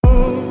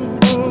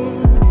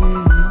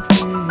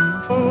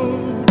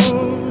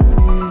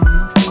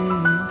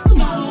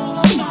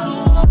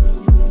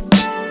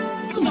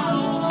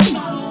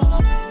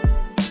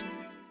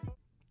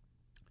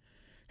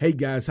Hey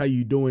guys, how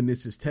you doing?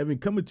 This is Tevin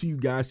coming to you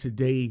guys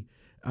today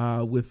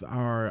with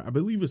I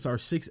believe it's our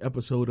 6th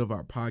episode of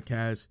our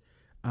podcast.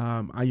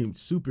 I am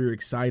super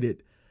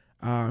excited.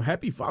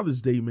 Happy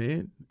Father's Day,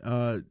 man.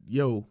 I'm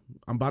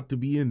about to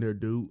be in there,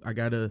 dude.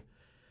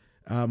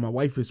 My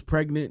wife is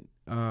pregnant.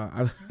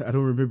 I don't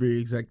remember the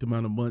exact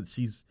amount of months.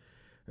 She's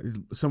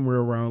somewhere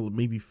around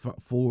maybe 4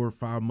 or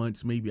 5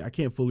 months, maybe. I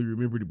can't fully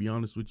remember, to be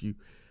honest with you.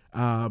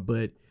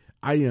 But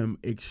I am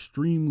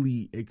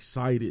extremely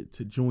excited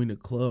to join the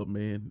club,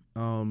 man.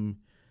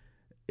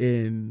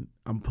 And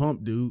I'm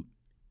pumped, dude.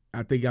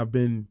 I think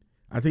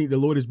the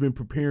Lord has been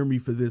preparing me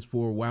for this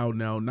for a while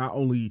now, not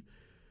only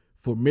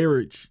for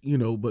marriage,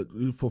 but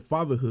for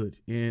fatherhood.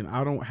 And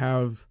I don't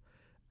have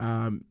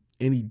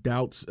any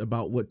doubts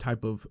about what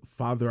type of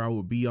father I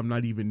will be. I'm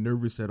not even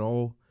nervous at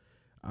all.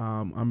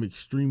 I'm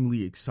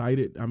extremely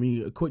excited. I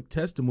mean, a quick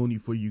testimony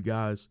for you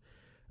guys.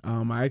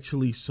 I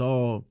actually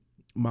saw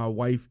my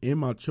wife and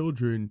my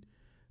children,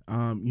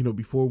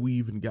 before we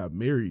even got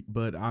married.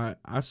 But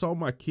I saw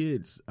my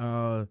kids.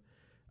 I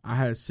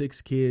had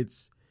 6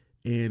 kids,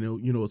 and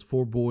it's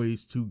 4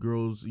 boys, 2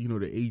 girls.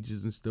 The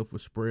ages and stuff were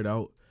spread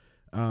out.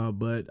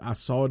 But I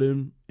saw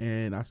them,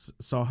 and I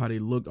saw how they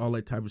looked, all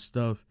that type of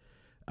stuff.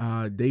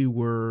 They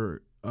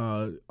were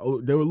a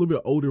little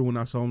bit older when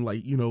I saw them.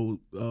 Like,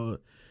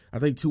 I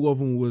think 2 of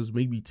them was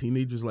maybe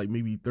teenagers, like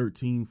maybe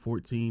 13,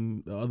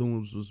 14. The other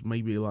ones was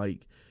maybe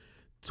like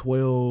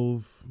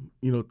 12,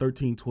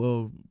 13,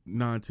 12,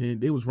 9, 10.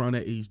 They was around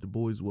that age, the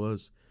boys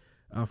was,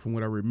 from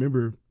what I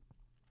remember.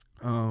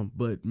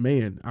 But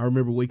man, I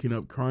remember waking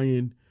up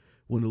crying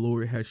when the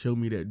Lord had showed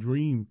me that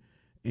dream,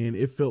 and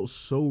it felt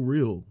so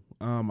real.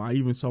 I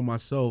even saw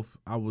myself.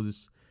 I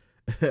was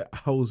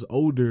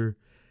older,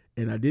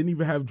 and I didn't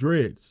even have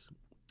dreads,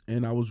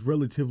 and I was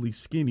relatively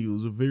skinny. It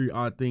was a very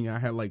odd thing. I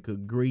had like a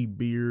gray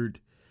beard,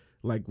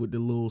 like with the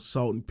little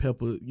salt and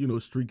pepper,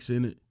 streaks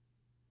in it.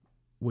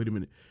 Wait a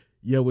minute.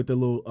 Yeah, with the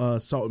little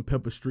salt and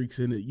pepper streaks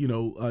in it,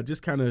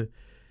 just kind of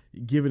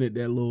giving it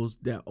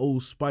that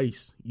old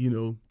spice,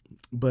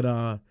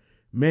 But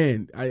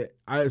man,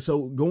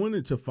 so going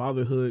into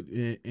fatherhood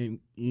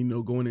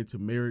and going into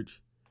marriage.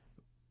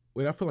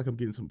 Wait, I feel like I'm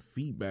getting some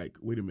feedback.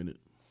 Wait a minute.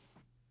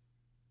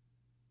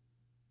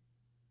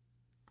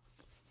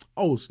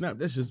 Oh snap!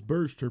 That's just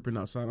birds chirping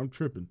outside. I'm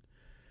tripping.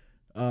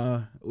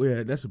 Yeah,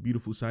 that's a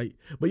beautiful sight.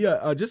 But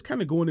yeah, just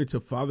kind of going into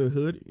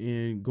fatherhood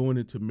and going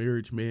into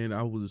marriage, man.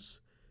 I was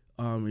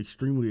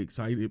extremely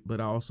excited,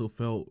 but I also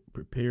felt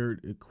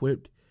prepared,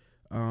 equipped.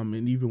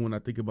 And even when I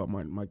think about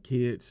my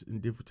kids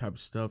and different type of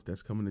stuff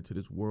that's coming into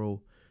this world,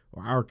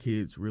 or our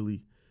kids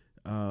really,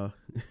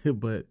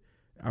 but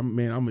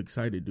I'm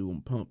excited, dude.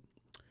 I'm pumped.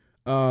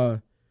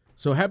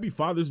 So happy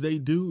Father's Day,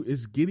 dude.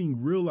 It's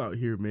getting real out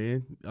here,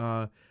 man.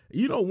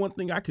 One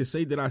thing I could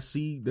say that I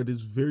see that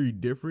is very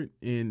different,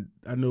 and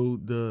I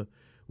know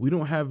we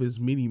don't have as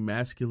many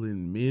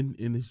masculine men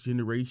in this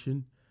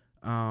generation.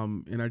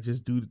 And I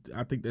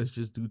think that's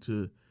just due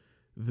to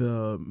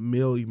the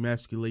male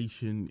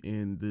emasculation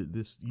and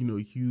this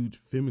huge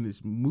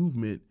feminist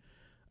movement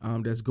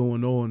that's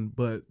going on.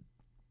 But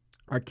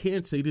I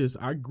can say this: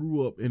 I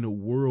grew up in a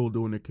world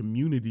or in a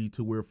community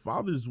to where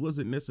fathers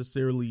wasn't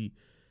necessarily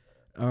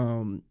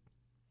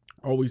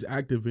always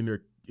active in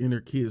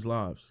their kids'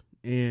 lives,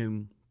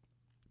 and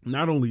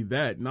not only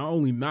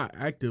not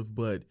active,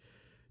 but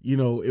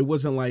it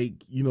wasn't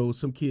like,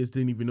 some kids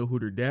didn't even know who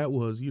their dad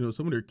was.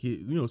 Some of their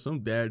kids, some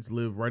dads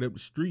live right up the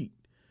street,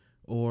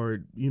 or,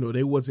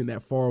 they wasn't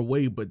that far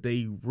away, but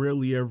they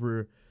rarely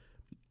ever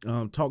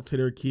talked to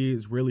their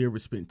kids, rarely ever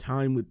spent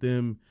time with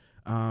them.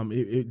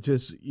 It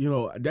just,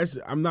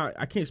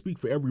 I can't speak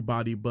for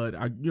everybody, but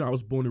I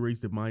was born and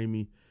raised in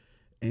Miami,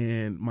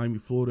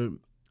 Florida.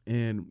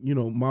 And,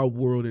 my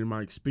world and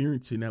my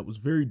experience in that was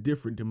very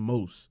different than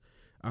most.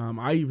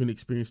 I even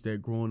experienced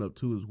that growing up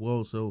too as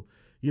well. So,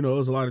 there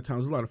was a lot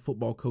of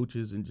football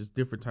coaches and just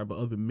different type of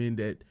other men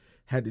that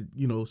had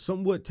to,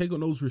 somewhat take on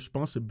those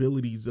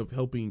responsibilities of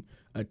helping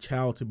a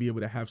child to be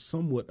able to have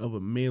somewhat of a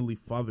manly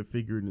father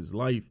figure in his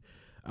life.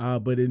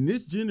 But in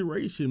this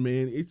generation,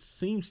 man, it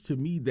seems to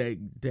me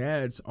that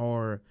dads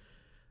are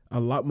a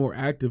lot more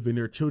active in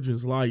their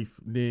children's life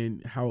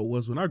than how it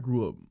was when I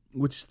grew up,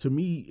 which to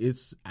me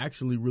is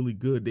actually really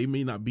good. They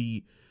may not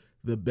be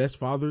the best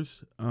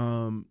fathers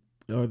or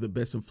the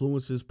best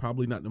influences,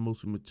 probably not the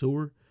most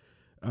mature.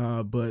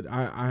 But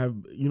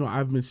I've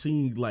been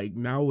seeing like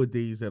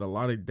nowadays that a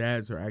lot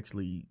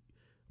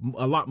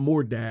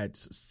more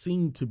dads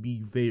seem to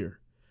be there.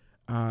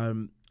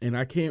 And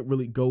I can't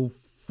really go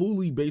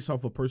fully based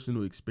off of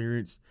personal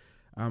experience.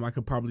 I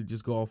could probably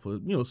just go off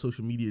of,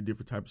 social media,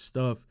 different type of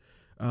stuff.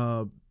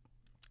 But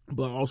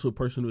also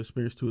personal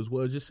experience too as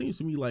well. It just seems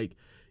to me like,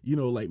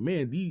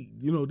 man,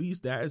 these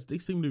dads, they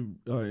seem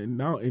to,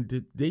 now in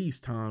today's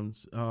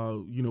times,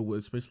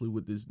 especially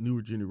with this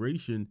newer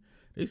generation,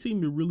 they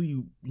seem to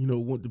really,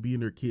 want to be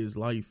in their kids'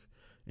 life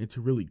and to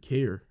really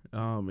care.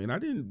 And I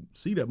didn't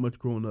see that much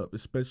growing up,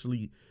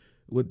 especially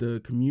with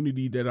the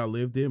community that I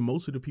lived in.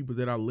 Most of the people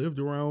that I lived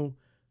around,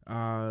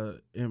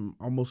 and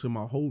almost in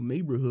my whole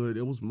neighborhood,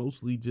 it was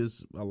mostly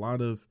just a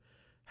lot of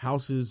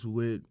houses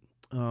with,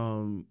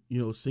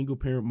 single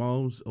parent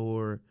moms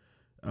or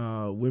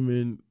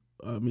women,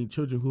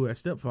 children who had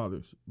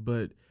stepfathers,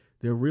 but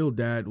their real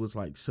dad was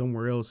like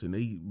somewhere else, and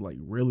they like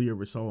rarely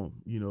ever saw him.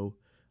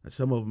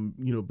 Some of them,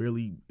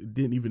 barely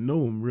didn't even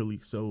know him really.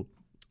 So,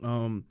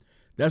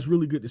 that's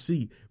really good to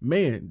see,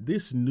 man.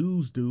 This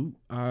news, dude,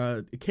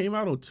 it came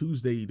out on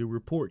Tuesday. The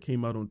report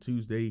came out on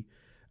Tuesday.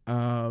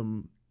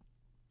 Now,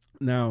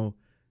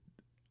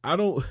 I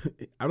don't,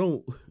 I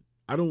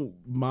don't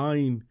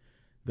mind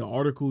the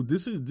article.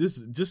 This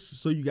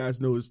just so you guys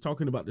know, it's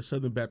talking about the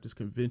Southern Baptist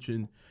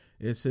Convention.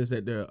 It says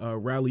that the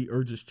rally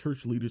urges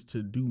church leaders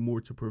to do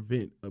more to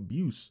prevent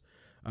abuse.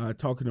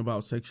 Talking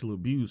about sexual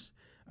abuse.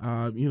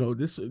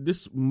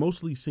 This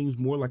mostly seems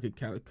more like a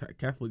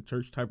Catholic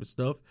church type of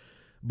stuff,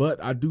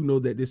 but I do know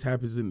that this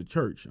happens in the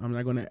church. I'm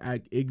not going to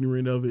act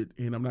ignorant of it,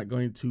 and I'm not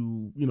going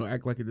to,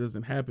 act like it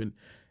doesn't happen.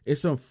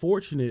 It's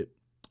unfortunate.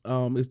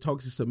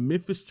 It's a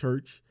Memphis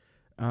church.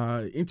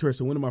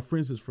 Interesting. One of my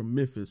friends is from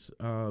Memphis.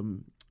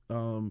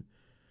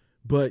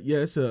 But yeah,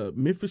 it's a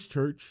Memphis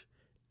church,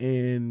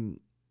 and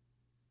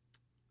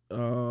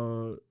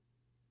it's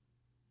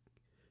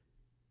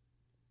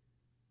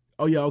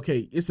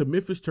a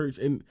Memphis church,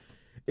 and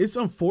it's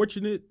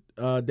unfortunate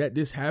that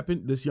this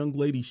happened. This young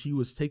lady, she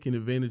was taken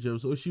advantage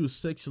of. So it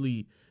says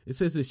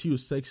that she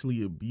was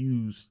sexually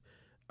abused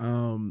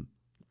while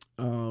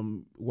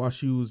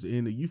she was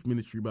in a youth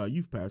ministry by a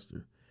youth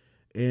pastor.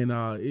 And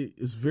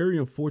it's very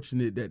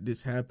unfortunate that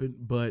this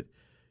happened, but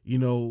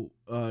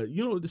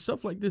the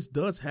stuff like this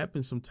does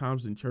happen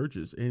sometimes in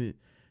churches, and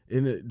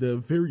the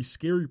very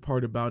scary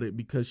part about it,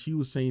 because she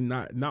was saying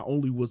not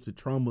only was the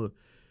trauma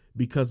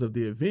because of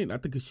the event, I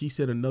think she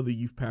said another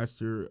youth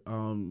pastor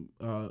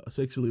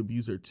sexually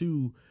abused her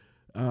too,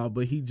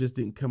 but he just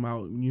didn't come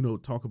out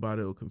and talk about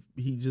it.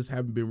 He just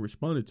haven't been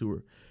responding to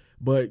her.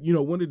 But,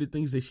 one of the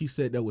things that she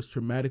said that was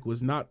traumatic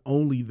was not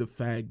only the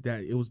fact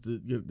that it was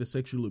the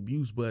sexual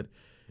abuse, but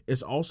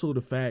it's also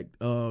the fact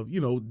of,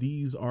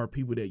 these are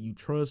people that you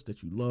trust,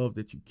 that you love,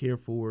 that you care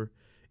for,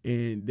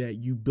 and that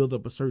you build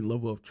up a certain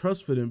level of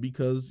trust for them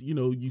because,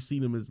 you see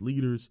them as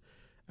leaders,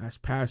 as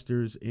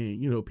pastors,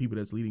 and, people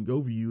that's leading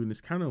over you. And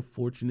it's kind of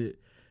unfortunate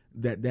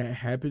that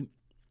happened.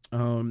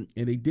 And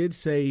they did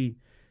say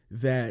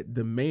that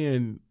the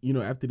man,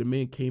 after the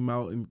man came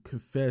out and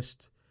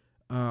confessed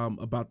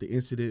about the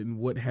incident and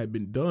what had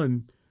been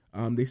done,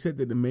 they said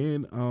that the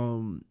man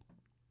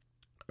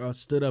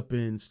stood up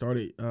and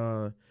started.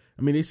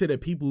 They said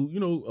that people,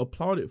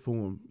 applauded for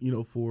him,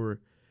 for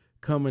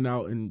coming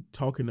out and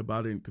talking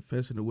about it and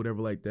confessing or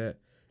whatever like that.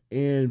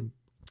 And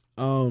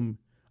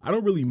I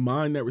don't really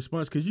mind that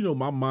response because,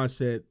 my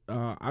mindset,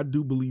 I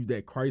do believe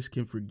that Christ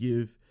can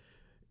forgive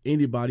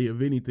anybody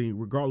of anything,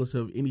 regardless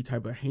of any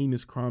type of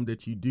heinous crime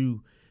that you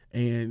do.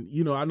 And,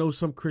 I know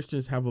some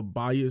Christians have a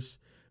bias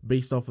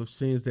based off of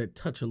sins that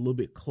touch a little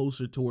bit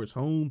closer towards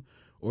home,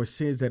 or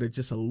sins that are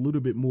just a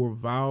little bit more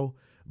vile.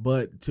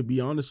 But to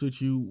be honest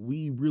with you,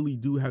 we really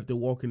do have to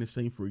walk in the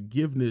same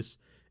forgiveness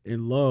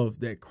and love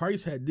that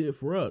Christ had did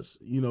for us,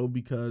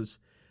 because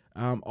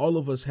all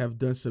of us have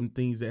done some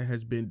things that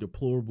has been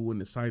deplorable in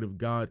the sight of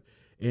God.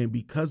 And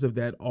because of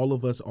that, all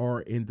of us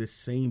are in the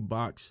same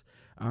box,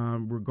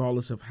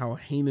 regardless of how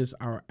heinous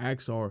our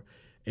acts are.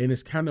 And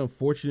it's kind of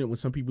unfortunate when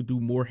some people do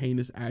more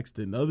heinous acts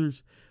than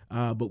others,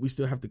 but we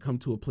still have to come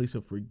to a place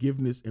of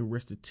forgiveness and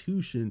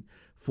restitution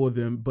for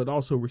them, but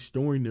also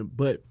restoring them.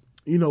 But,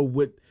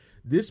 with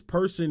this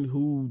person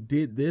who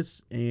did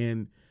this,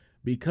 and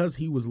because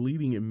he was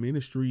leading in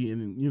ministry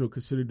and,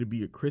 considered to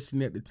be a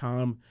Christian at the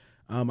time,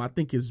 I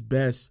think it's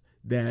best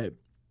that,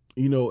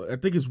 I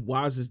think it's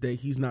wisest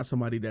that he's not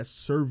somebody that's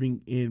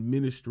serving in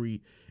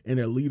ministry in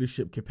a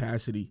leadership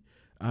capacity.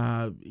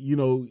 I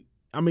know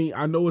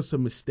it's a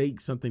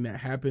mistake, something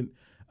that happened,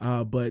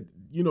 but,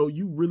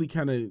 you really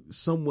kind of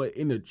somewhat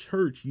in the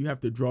church, you have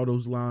to draw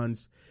those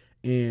lines.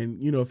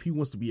 And, if he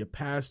wants to be a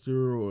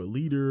pastor or a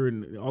leader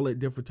and all that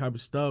different type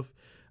of stuff,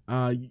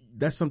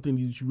 that's something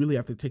you really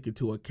have to take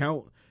into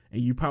account.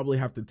 And you probably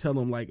have to tell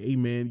him like, hey,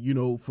 man,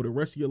 for the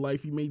rest of your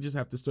life, you may just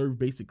have to serve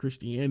basic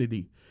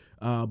Christianity.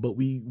 But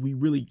we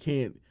really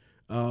can't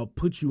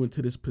put you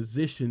into this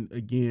position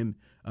again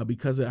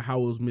because of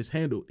how it was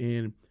mishandled.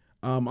 And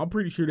I'm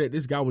pretty sure that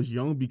this guy was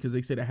young because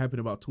they said it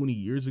happened about 20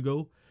 years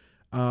ago.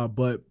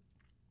 But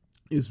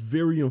it's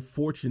very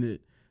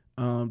unfortunate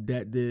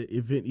that the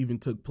event even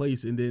took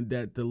place, and then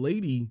that the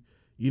lady,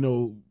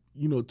 20,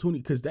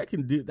 because that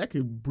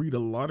can breed a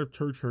lot of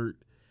church hurt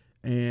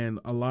and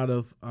a lot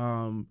of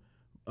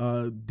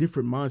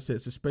different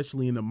mindsets,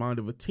 especially in the mind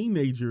of a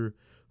teenager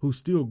who's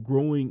still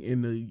growing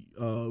in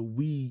the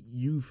wee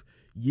youth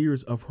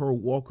years of her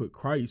walk with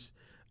Christ.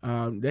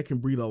 That can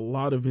breed a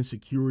lot of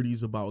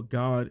insecurities about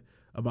God,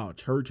 about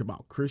church,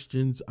 about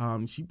Christians.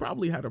 She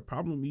probably had a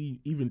problem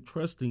even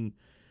trusting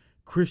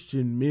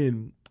Christian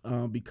men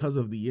because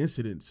of the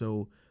incident.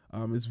 So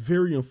it's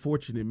very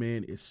unfortunate,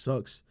 man. It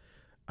sucks.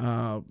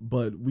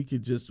 But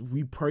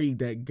we pray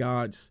that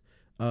God's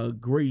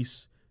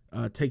grace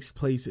takes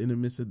place in the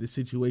midst of this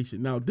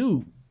situation. Now,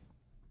 dude,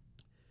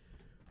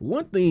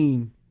 one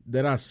thing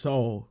that I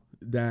saw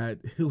that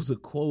it was a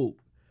quote,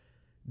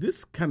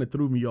 this kind of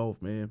threw me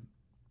off, man.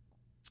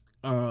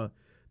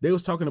 They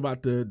was talking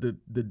about the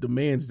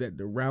demands that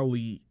the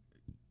rally,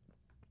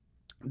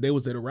 they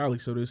was at a rally.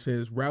 So it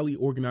says rally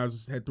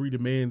organizers had 3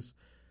 demands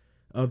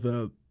of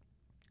the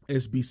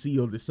SBC,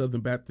 or the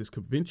Southern Baptist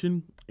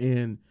Convention.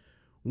 And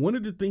one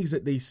of the things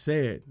that they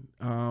said,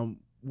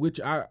 which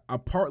I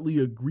partly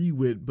agree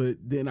with, but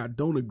then I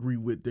don't agree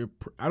with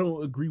I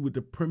don't agree with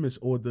the premise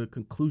or the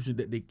conclusion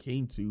that they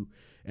came to.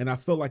 And I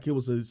felt like it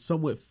was a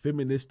somewhat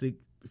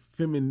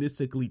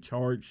feministically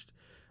charged.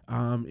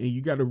 And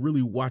you got to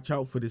really watch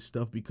out for this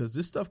stuff, because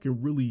this stuff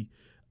can really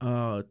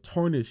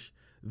tarnish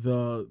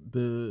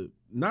this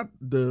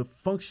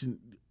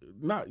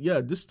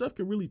stuff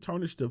can really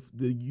tarnish the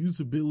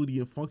usability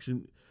and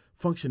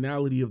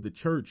functionality of the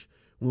church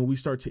when we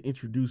start to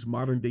introduce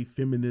modern day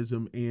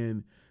feminism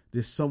and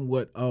this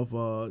somewhat of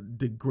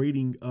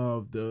degrading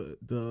of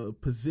the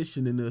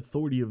position and the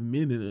authority of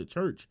men in the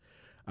church.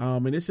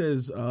 And it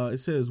says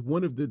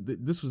one of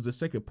this was the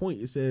second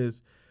point. It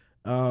says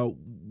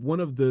one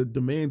of the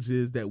demands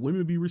is that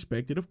women be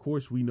respected. Of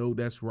course, we know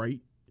that's right.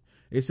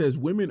 It says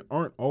women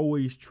aren't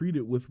always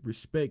treated with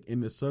respect in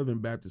the Southern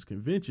Baptist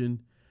Convention.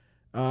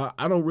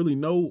 I don't really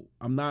know.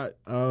 I'm not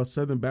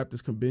Southern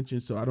Baptist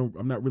Convention, so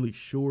I'm not really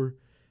sure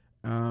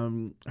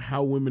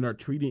how women are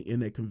treated in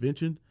that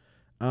convention.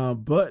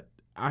 But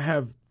I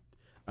have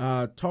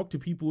talked to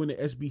people in the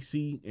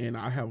SBC, and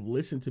I have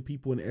listened to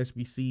people in the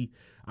SBC.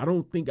 I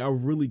don't think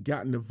I've really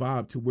gotten the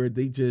vibe to where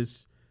they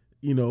just,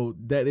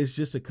 that it's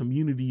just a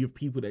community of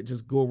people that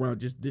just go around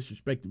just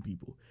disrespecting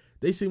people.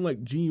 They seem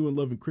like genuine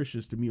loving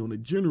Christians to me on a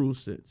general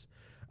sense.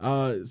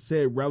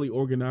 Said rally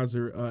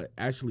organizer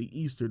Ashley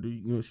Easter,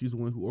 she's the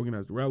one who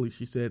organized the rally.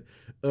 She said,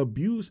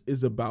 abuse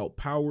is about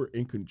power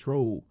and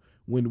control.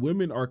 When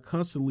women are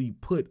constantly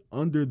put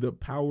under the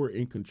power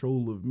and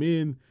control of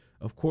men,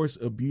 of course,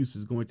 abuse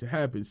is going to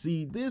happen.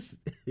 See, this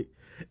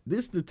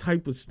the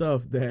type of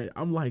stuff that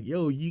I'm like,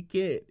 yo, you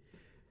can't.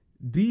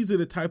 These are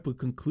the type of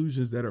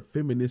conclusions that are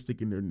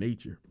feministic in their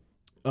nature.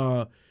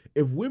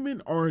 If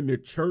women are in the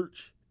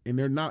church and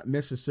they're not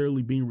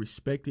necessarily being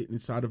respected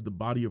inside of the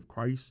body of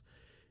Christ,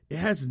 it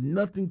has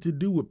nothing to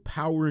do with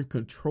power and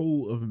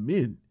control of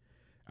men.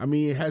 I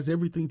mean, it has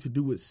everything to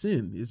do with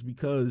sin. It's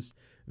because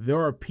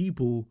there are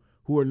people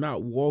who are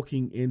not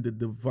walking in the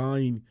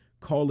divine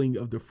calling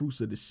of the fruits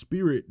of the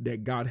Spirit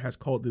that God has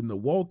called them to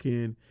walk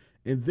in,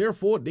 and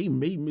therefore they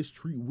may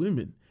mistreat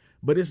women.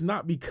 But it's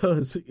not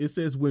because it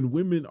says when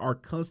women are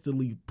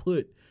constantly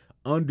put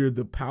under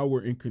the power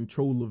and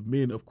control of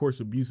men, of course,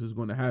 abuse is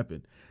going to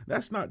happen.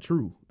 That's not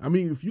true. I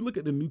mean, if you look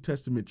at the New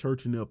Testament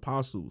church and the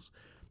apostles,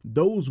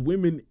 those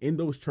women in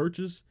those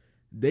churches,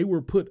 they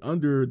were put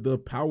under the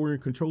power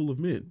and control of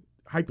men,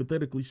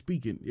 hypothetically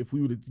speaking, if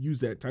we were to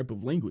use that type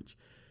of language.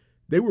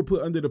 They were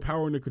put under the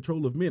power and the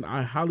control of men.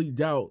 I highly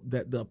doubt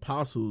that the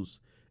apostles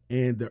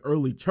and the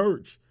early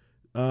church,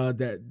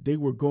 that they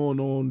were going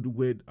on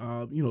with,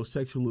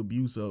 sexual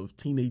abuse of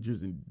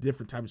teenagers and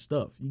different type of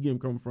stuff. You get them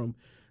coming from.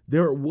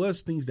 There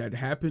was things that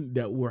happened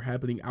that were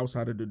happening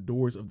outside of the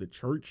doors of the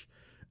church,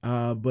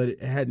 but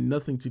it had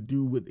nothing to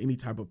do with any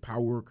type of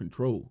power or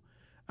control.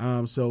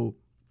 So,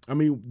 I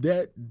mean,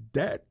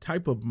 that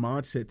type of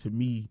mindset to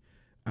me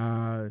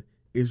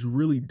is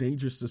really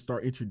dangerous to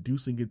start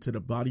introducing into the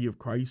body of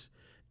Christ.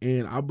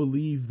 And I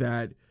believe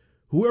that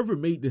whoever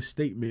made this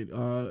statement,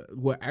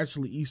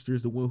 Ashley Easter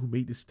is the one who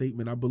made this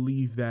statement. I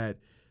believe that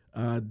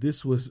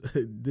this was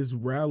this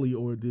rally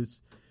or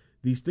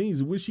these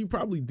things, which she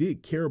probably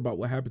did care about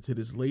what happened to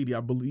this lady. I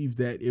believe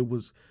that it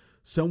was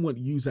somewhat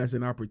used as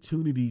an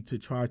opportunity to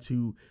try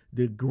to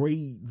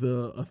degrade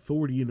the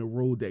authority and the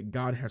role that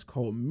God has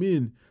called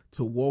men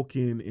to walk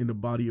in the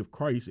body of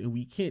Christ. And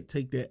we can't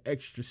take that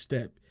extra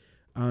step.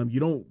 You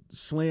don't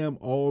slam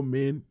all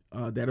men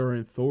that are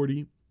in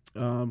authority.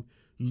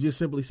 You just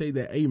simply say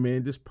that, hey,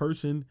 man, this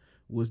person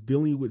was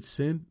dealing with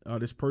sin.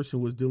 This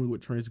person was dealing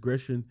with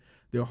transgression.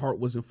 Their heart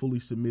wasn't fully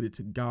submitted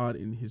to God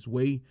in his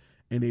way,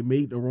 and they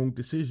made the wrong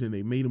decision.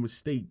 They made a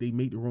mistake. They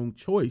made the wrong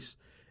choice.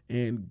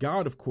 And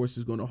God, of course,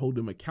 is going to hold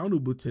them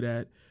accountable to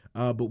that.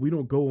 But we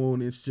don't go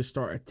on and just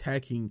start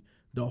attacking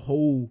the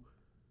whole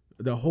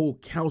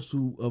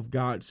council of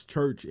God's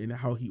church and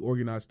how he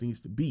organized things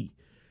to be.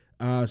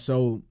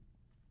 So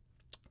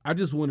I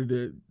just wanted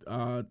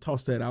to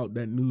toss that out,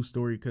 that news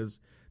story, because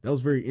that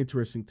was very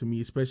interesting to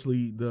me,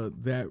 especially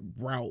that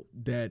route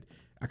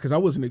because I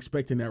wasn't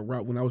expecting that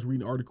route. When I was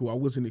reading the article, I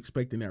wasn't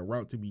expecting that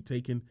route to be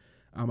taken.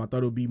 I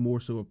thought it would be more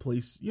so a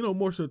place,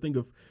 more so a thing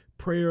of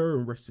prayer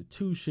and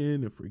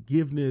restitution and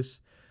forgiveness.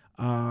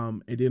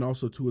 And then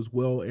also too, as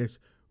well as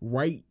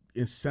right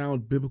and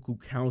sound biblical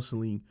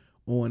counseling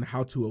on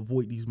how to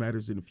avoid these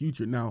matters in the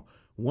future. Now,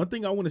 one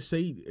thing I want to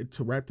say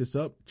to wrap this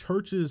up,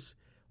 churches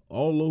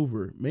all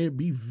over, man,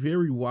 be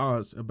very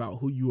wise about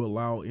who you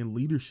allow in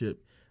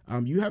leadership.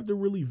 You have to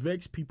really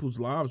vex people's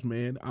lives,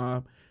 man.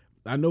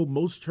 I know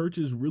most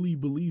churches really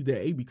believe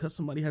that, hey, because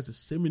somebody has a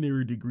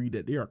seminary degree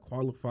that they are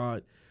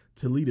qualified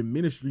to lead a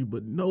ministry,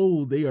 but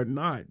no, they are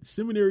not.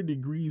 Seminary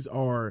degrees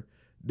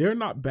they're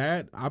not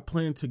bad. I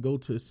plan to go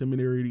to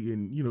seminary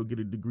and, get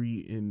a degree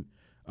in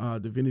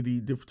divinity,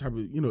 different type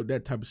of,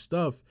 that type of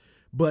stuff.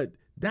 But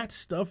that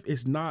stuff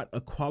is not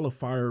a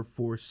qualifier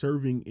for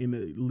serving in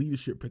a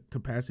leadership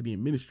capacity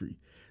in ministry.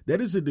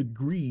 That is a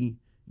degree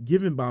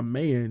given by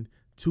man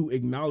to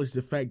acknowledge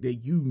the fact that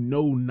you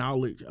know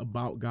knowledge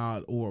about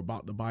God or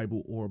about the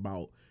Bible or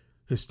about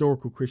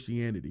historical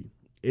Christianity.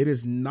 It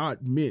is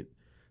not meant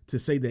to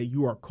say that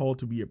you are called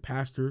to be a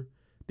pastor,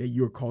 that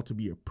you're called to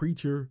be a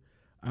preacher,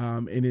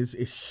 and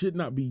it should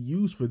not be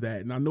used for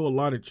that. And I know a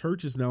lot of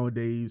churches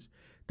nowadays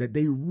that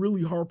they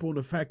really harp on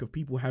the fact of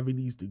people having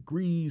these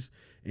degrees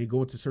and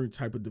going to certain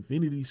type of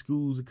divinity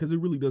schools, because it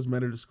really does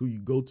matter the school you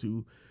go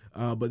to.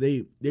 But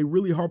they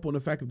really harp on the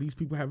fact of these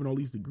people having all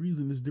these degrees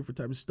and this different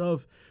type of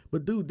stuff.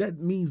 But dude, that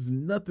means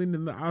nothing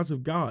in the eyes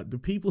of God. The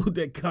people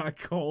that God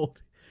called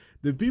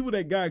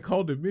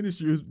to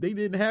ministry, they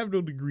didn't have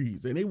no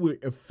degrees, and they were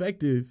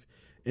effective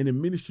in the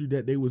ministry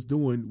that they was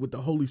doing with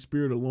the Holy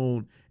Spirit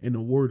alone and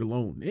the word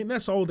alone. And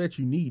that's all that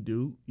you need,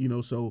 dude.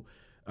 So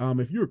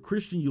if you're a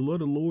Christian, you love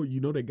the Lord, you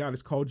know that God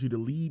has called you to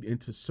lead and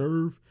to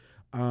serve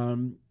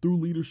through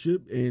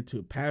leadership and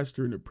to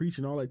pastor and to preach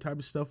and all that type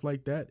of stuff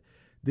like that,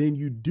 then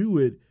you do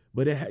it.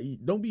 But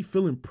don't be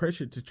feeling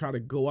pressured to try to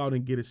go out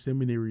and get a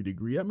seminary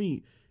degree. I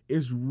mean,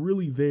 it's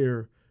really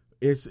there.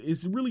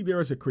 It's really there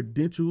as a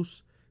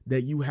credentials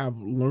that you have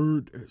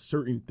learned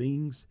certain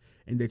things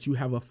and that you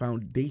have a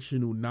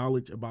foundational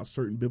knowledge about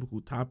certain biblical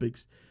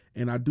topics.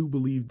 And I do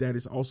believe that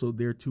is also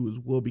there too as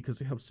well, because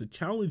it helps to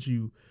challenge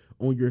you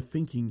on your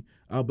thinking.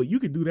 But you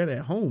can do that at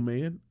home,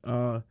 man.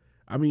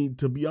 I mean,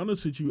 to be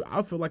honest with you,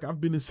 I feel like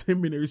I've been in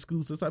seminary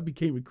school since I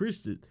became a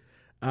Christian.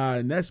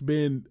 And that's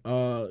been,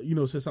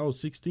 since I was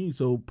 16.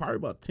 So probably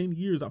about 10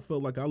 years, I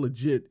felt like I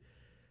legit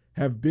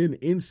have been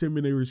in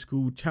seminary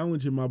school,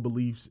 challenging my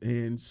beliefs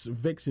and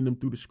vexing them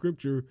through the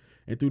scripture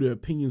and through the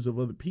opinions of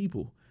other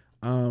people.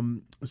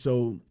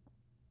 So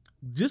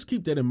just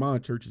keep that in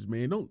mind, churches,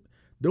 man.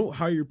 Don't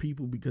hire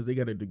people because they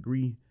got a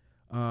degree.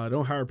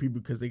 Don't hire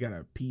people because they got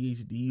a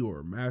PhD or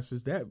a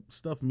master's. That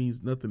stuff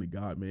means nothing to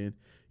God, man.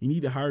 You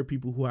need to hire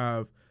people who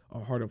have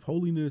a heart of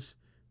holiness,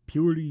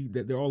 purity,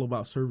 that they're all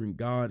about serving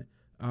God.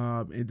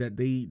 And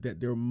that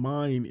their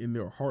mind and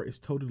their heart is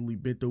totally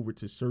bent over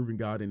to serving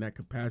God in that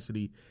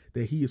capacity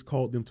that He has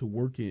called them to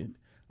work in.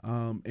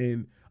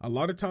 And a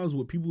lot of times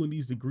with people in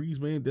these degrees,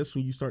 man, that's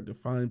when you start to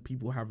find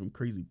people having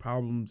crazy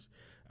problems.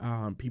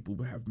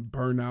 People having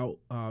burnout.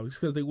 It's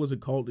because they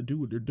wasn't called to do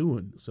what they're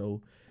doing.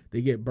 So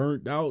they get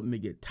burnt out and they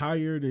get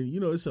tired,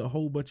 and it's a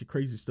whole bunch of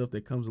crazy stuff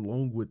that comes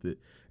along with it.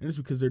 And it's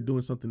because they're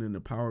doing something in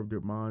the power of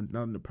their mind,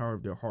 not in the power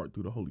of their heart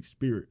through the Holy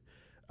Spirit.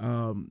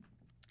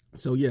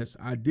 So yes,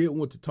 I did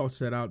want to toss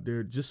that out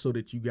there just so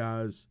that you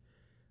guys,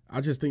 I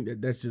just think that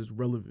that's just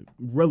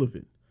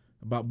relevant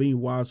about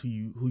being wise who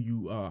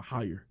you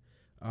hire,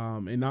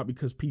 and not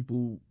because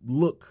people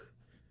look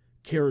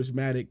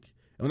charismatic.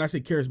 And when I say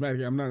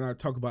charismatic, I'm not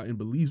talking about in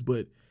beliefs,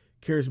 but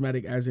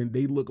charismatic as in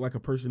they look like a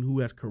person who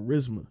has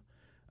charisma.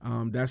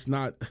 That's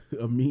not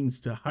a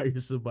means to hire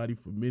somebody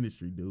for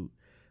ministry, dude,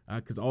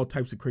 because all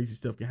types of crazy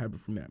stuff can happen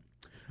from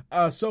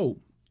that. So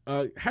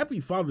happy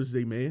Father's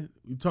Day, man.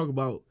 We talk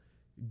about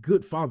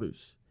good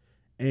fathers,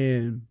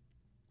 and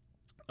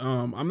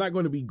I'm not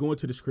going to be going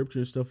to the scripture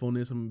and stuff on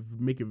this. I'm going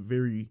to make it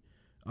very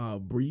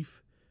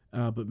brief,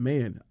 but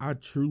man, I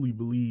truly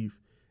believe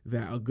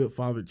that a good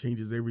father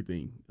changes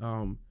everything.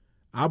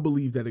 I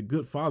believe that a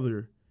good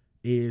father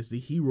is the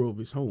hero of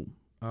his home.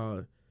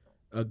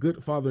 A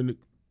good father and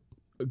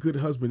a good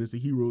husband is the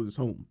hero of his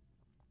home.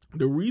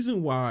 The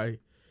reason why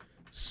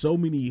so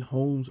many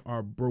homes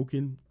are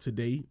broken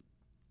today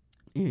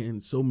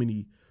and so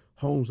many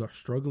homes are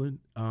struggling.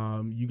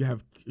 You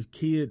have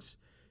kids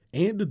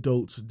and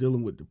adults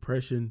dealing with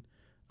depression.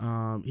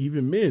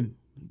 Even men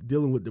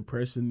dealing with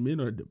depression. Men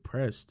are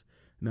depressed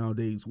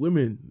nowadays.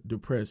 Women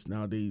depressed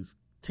nowadays.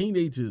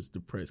 Teenagers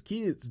depressed.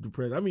 Kids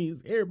depressed. I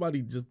mean,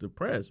 everybody just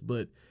depressed.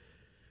 But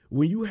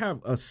when you have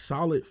a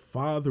solid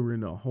father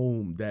in a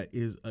home that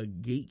is a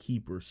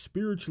gatekeeper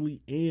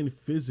spiritually and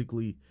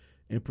physically,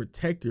 and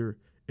protector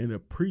and a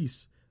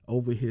priest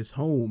over his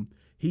home,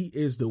 he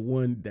is the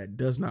one that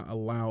does not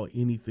allow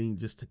anything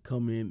just to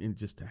come in and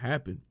just to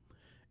happen.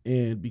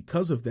 And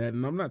because of that,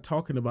 and I'm not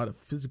talking about a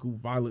physical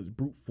violence,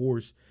 brute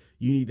force,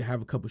 you need to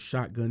have a couple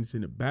shotguns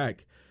in the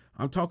back.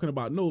 I'm talking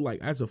about, no,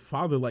 like as a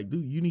father, like,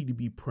 dude, you need to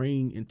be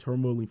praying and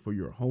turmoiling for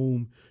your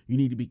home. You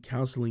need to be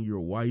counseling your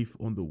wife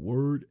on the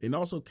word, and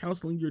also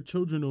counseling your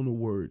children on the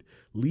word,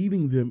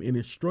 leading them and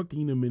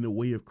instructing them in the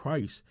way of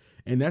Christ.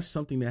 And that's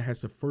something that has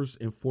to first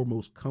and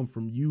foremost come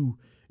from you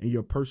and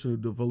your personal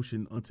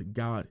devotion unto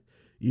God,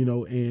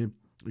 and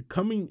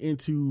coming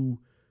into,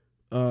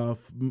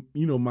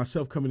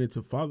 myself coming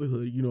into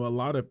fatherhood, a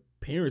lot of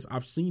parents,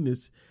 I've seen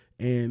this,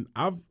 and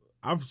I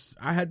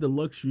had the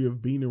luxury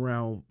of being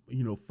around,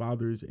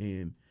 fathers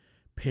and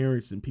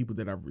parents and people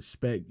that I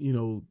respect,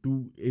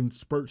 through in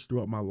spurts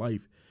throughout my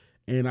life.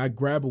 And I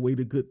grab away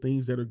the good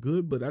things that are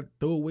good, but I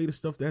throw away the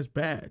stuff that's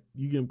bad.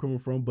 You get where I'm coming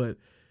from? But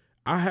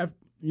I have,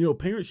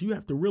 parents, you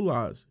have to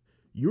realize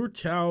your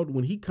child,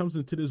 when he comes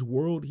into this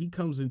world, he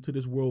comes into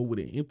this world with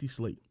an empty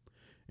slate.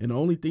 And the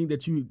only thing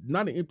that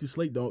not an empty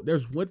slate, though,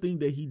 there's one thing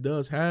that he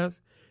does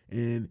have,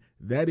 and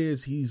that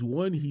is he's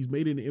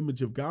made in the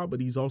image of God,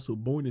 but he's also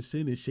born in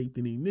sin and shaped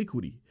in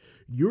iniquity.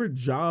 Your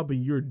job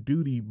and your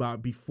duty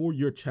before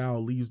your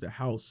child leaves the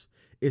house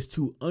is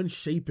to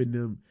unshapen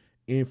them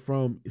and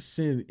from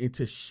sin, and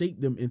to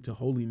shape them into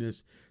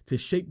holiness, to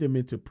shape them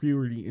into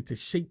purity, and to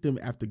shape them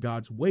after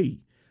God's way.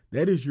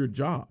 That is your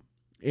job.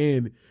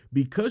 And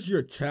because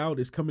your child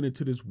is coming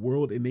into this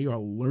world and they are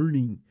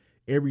learning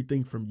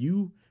everything from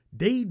you,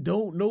 they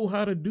don't know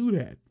how to do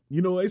that.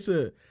 It's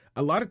a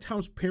lot of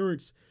times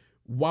parents,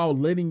 while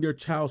letting their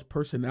child's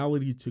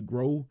personality to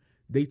grow,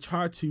 they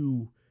try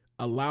to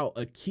allow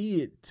a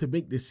kid to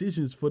make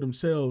decisions for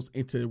themselves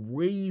and to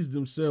raise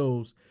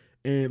themselves.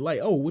 And like,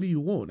 oh, what do you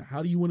want?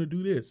 How do you want to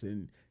do this?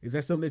 And is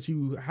that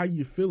something how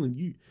you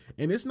feeling?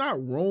 And it's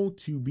not wrong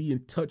to be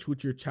in touch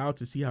with your child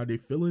to see how they're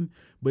feeling,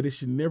 but it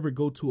should never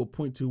go to a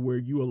point to where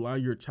you allow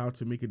your child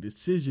to make a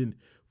decision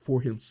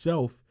for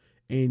himself.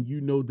 And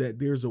that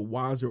there's a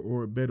wiser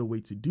or a better way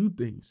to do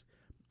things.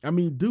 I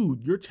mean,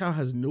 dude, your child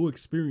has no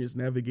experience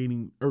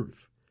navigating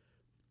earth.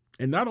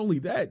 And not only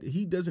that,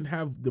 he doesn't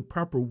have the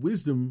proper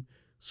wisdom,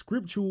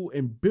 scriptural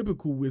and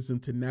biblical wisdom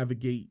to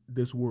navigate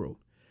this world.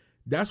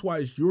 That's why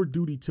it's your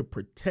duty to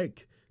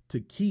protect, to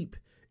keep,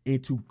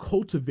 and to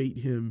cultivate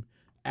him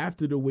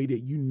after the way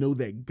that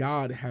that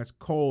God has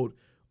called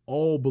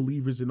all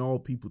believers and all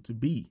people to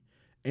be.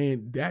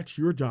 And that's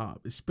your job,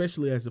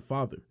 especially as a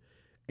father.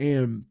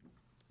 And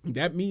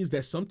that means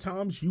that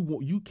sometimes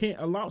you can't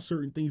allow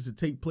certain things to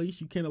take place.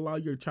 You can't allow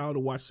your child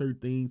to watch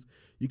certain things.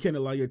 You can't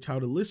allow your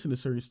child to listen to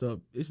certain stuff.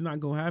 It's not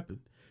going to happen.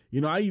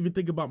 I even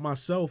think about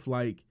myself,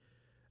 like,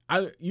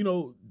 I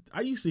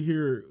used to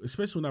hear,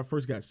 especially when I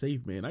first got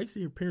saved, man, I used to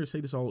hear parents say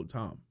this all the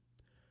time.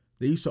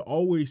 They used to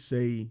always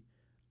say,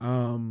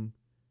 man,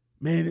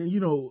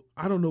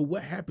 I don't know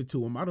what happened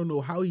to him. I don't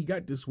know how he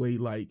got this way.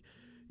 Like,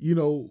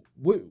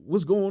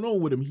 what's going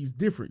on with him? He's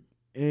different.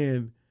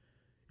 And,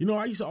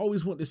 I used to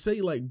always want to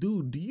say, like,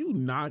 dude, do you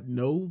not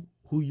know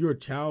who your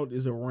child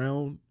is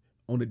around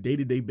on a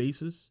day-to-day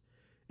basis?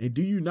 And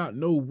do you not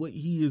know what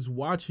he is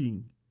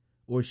watching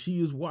or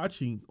she is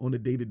watching on a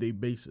day-to-day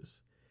basis?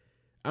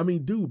 I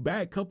mean, dude,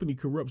 bad company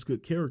corrupts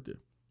good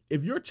character.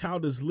 If your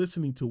child is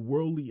listening to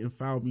worldly and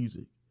foul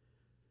music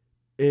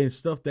and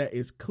stuff that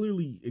is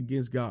clearly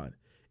against God,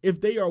 if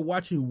they are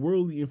watching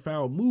worldly and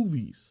foul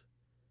movies,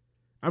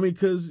 I mean,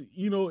 because,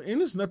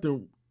 and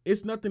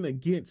it's nothing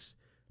against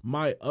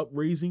my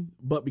upraising,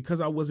 but because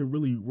I wasn't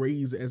really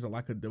raised as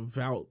a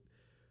devout,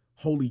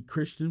 holy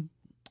Christian,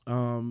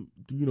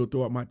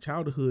 throughout my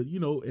childhood,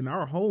 in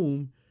our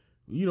home,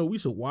 we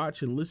used to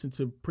watch and listen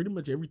to pretty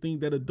much everything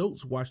that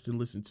adults watched and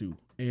listened to.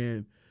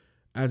 And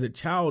as a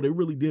child, it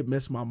really did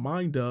mess my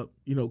mind up,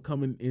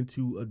 coming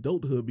into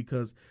adulthood,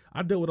 because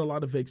I dealt with a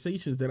lot of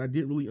vexations that I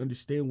didn't really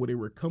understand where they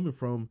were coming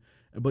from.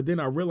 But then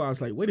I realized,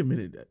 like, wait a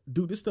minute,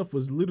 dude, this stuff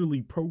was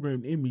literally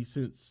programmed in me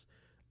since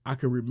I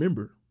can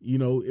remember.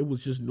 It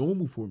was just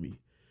normal for me,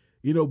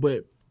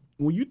 but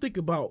when you think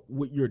about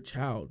what your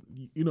child,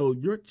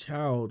 your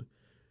child,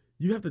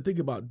 you have to think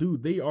about,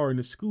 dude, they are in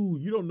a school.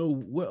 You don't know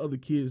what other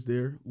kids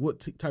there, what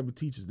type of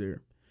teachers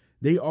there.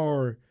 They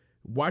are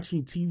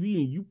watching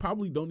TV and you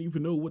probably don't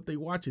even know what they're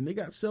watching. They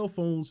got cell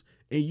phones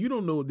and you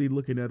don't know what they're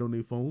looking at on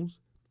their phones.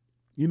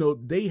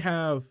 They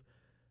have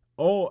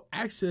all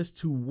access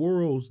to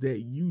worlds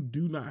that you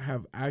do not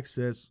have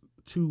access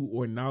to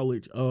or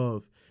knowledge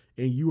of,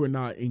 and you are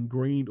not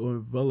ingrained or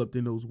enveloped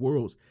in those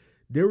worlds.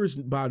 There is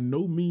by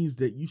no means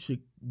that you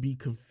should be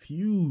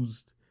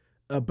confused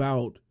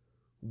about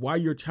why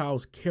your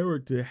child's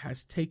character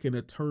has taken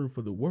a turn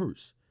for the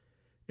worse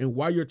and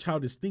why your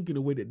child is thinking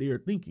the way that they are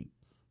thinking.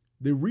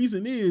 The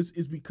reason is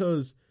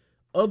because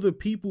other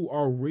people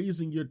are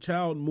raising your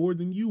child more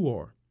than you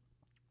are.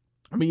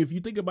 I mean, if you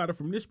think about it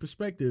from this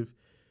perspective,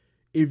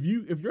 if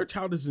your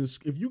child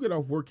if you get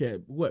off work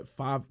at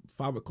 5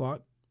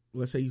 o'clock,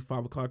 let's say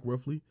 5 o'clock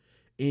roughly,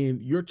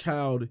 and your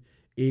child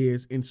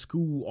is in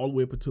school all the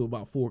way up until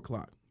about 4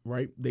 o'clock,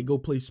 right? They go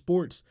play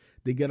sports.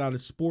 They get out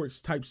of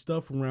sports type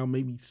stuff around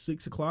maybe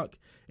 6 o'clock,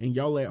 and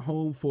y'all at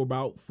home for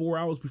about 4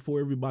 hours before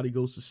everybody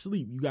goes to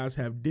sleep. You guys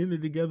have dinner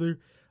together.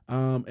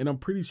 And I'm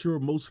pretty sure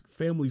most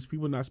families,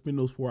 people not spend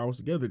those 4 hours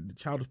together. The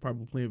child is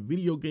probably playing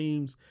video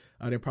games.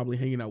 They're probably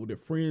hanging out with their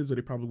friends, or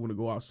they probably want to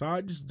go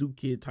outside, just do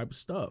kid type of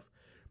stuff.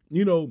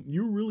 You're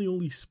really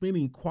only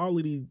spending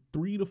quality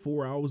 3 to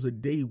 4 hours a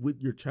day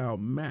with your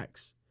child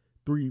max.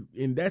 3,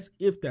 and that's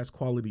if that's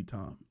quality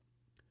time.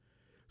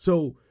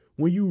 So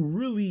when you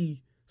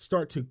really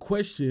start to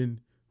question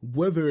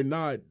whether or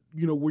not,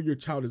 where your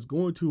child is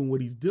going to and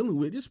what he's dealing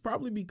with, it's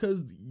probably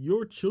because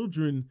your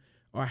children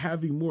are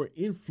having more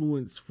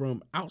influence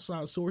from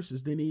outside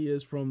sources than he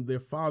is from their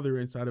father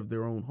inside of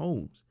their own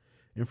homes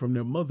and from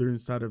their mother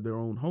inside of their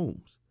own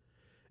homes.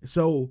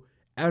 So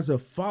as a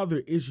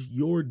father, it's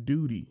your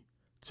duty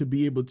to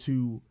be able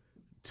to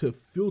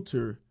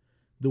filter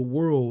the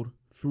world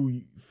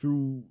through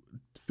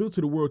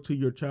filter the world to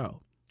your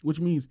child, which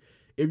means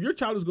if your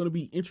child is going to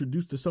be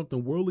introduced to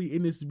something worldly,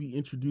 it needs to be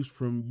introduced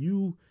from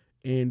you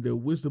and the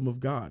wisdom of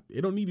God.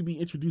 It don't need to be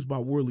introduced by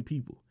worldly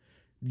people.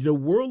 The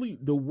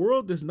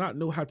world does not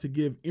know how to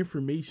give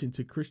information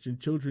to Christian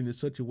children in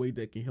such a way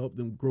that can help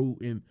them grow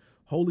in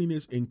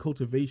holiness and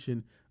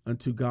cultivation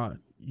unto God.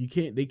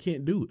 They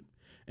can't do it.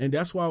 And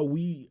that's why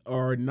we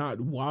are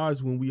not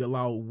wise when we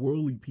allow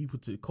worldly people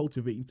to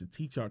cultivate and to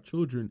teach our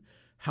children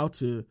how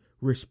to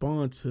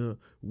respond to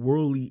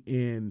worldly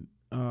and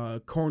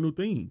carnal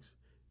things.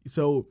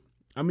 So,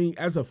 I mean,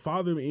 as a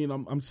father, and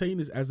I'm saying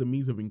this as a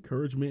means of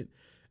encouragement,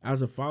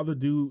 as a father,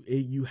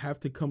 you have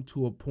to come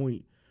to a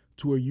point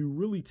to where you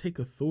really take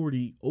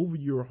authority over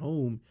your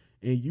home,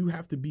 and you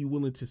have to be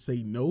willing to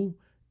say no,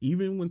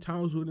 even when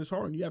times when it's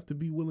hard. And you have to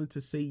be willing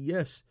to say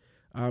yes,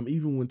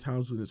 even when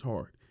times when it's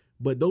hard.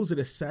 But those are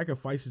the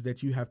sacrifices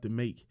that you have to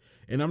make.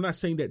 And I'm not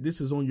saying that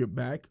this is all on your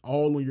back,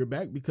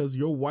 because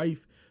your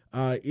wife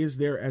is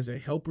there as a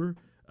helper,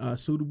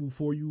 suitable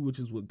for you, which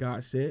is what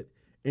God said.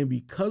 And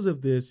because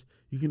of this,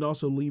 you can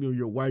also lean on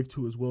your wife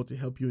too as well to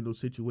help you in those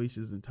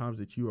situations and times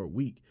that you are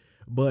weak.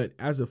 But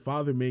as a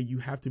father, man, you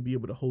have to be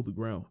able to hold the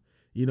ground,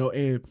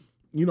 and,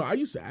 I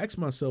used to ask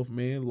myself,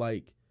 man,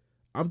 like,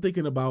 I'm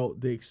thinking about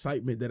the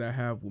excitement that I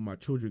have with my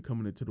children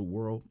coming into the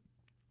world.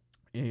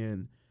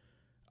 And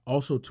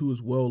also too,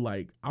 as well,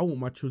 like, I want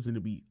my children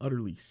to be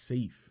utterly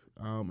safe.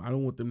 I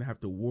don't want them to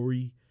have to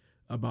worry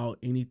about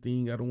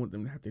anything. I don't want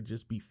them to have to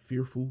just be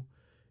fearful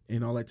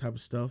and all that type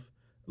of stuff.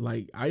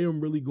 Like, I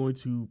am really going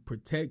to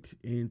protect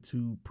and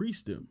to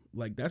preach them.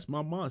 Like, that's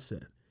my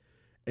mindset.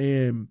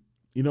 And,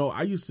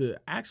 I used to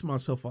ask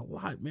myself a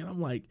lot, man.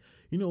 I'm like,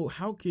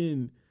 how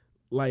can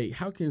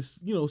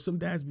some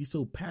dads be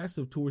so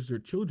passive towards their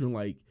children?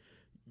 Like,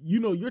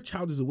 your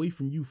child is away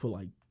from you for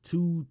like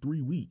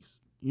 2-3 weeks.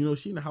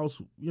 She in the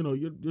house,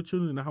 your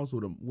children in the house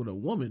with a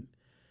woman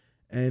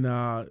and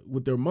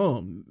with their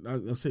mom.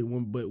 I'll say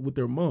one, but with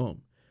their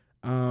mom.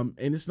 And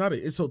it's not an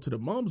insult to the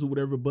moms or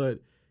whatever, but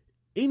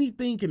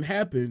anything can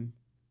happen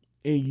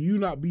and you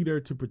not be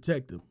there to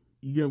protect them.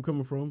 You get where I'm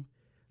coming from?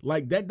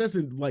 Like, that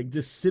doesn't like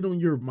just sit on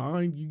your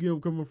mind. You get where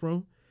I'm coming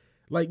from?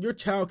 Like, your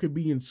child could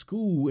be in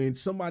school and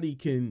somebody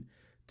can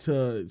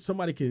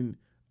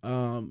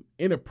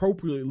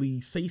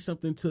inappropriately say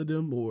something to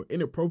them or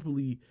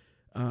inappropriately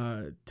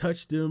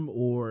touch them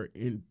or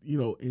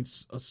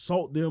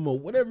assault them or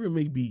whatever it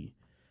may be.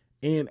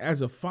 And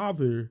as a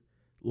father,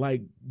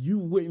 like, you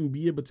wouldn't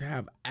be able to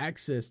have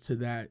access to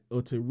that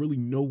or to really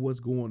know what's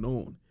going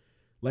on.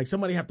 Like,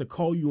 somebody have to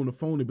call you on the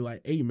phone and be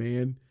like, hey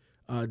man,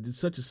 did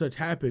such and such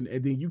happen?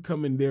 And then you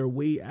come in there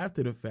way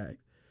after the fact.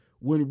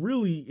 When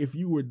really, if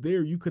you were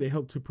there, you could have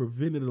helped to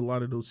prevent a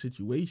lot of those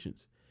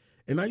situations.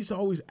 And I used to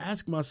always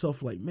ask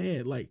myself, like,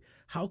 man, like,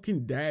 how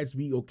can dads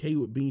be okay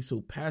with being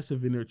so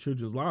passive in their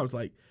children's lives?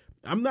 Like,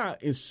 I'm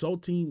not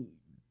insulting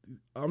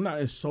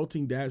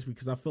dads,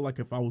 because I feel like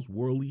if I was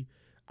worldly,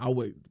 I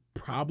would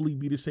probably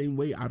be the same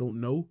way. I don't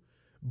know.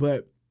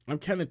 But I'm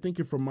kind of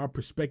thinking from my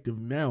perspective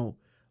now,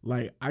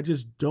 like, I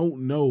just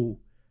don't know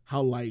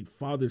how, like,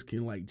 fathers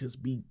can, like,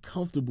 just be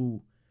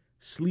comfortable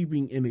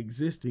sleeping and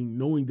existing,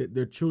 knowing that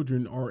their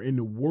children are in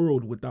the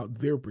world without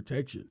their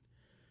protection,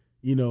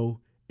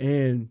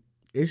 and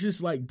it's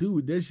just like,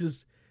 dude,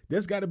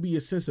 there's got to be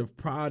a sense of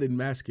pride and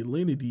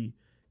masculinity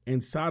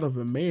inside of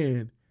a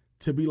man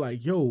to be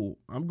like, yo,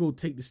 I'm going to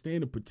take the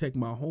stand and protect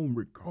my home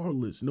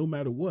regardless, no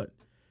matter what.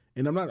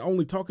 And I'm not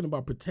only talking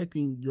about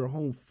protecting your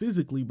home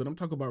physically, but I'm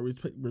talking about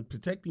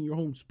protecting your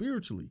home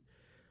spiritually.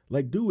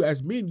 Like, dude,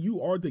 as men,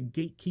 you are the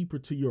gatekeeper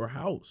to your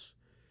house.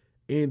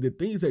 And the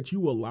things that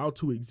you allow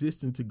to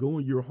exist and to go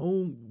in your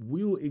home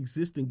will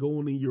exist and go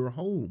on in your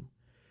home.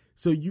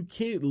 So you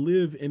can't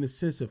live in a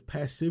sense of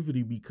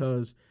passivity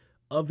because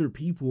other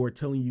people are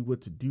telling you what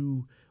to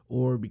do,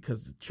 or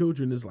because the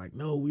children is like,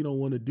 no, we don't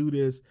want to do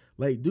this.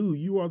 Like, dude,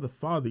 you are the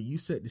father. You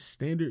set the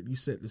standard. You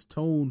set this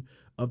tone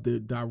of the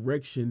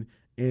direction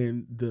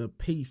and the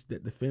pace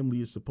that the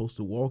family is supposed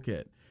to walk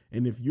at.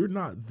 And if you're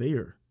not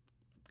there,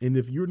 and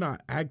if you're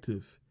not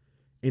active,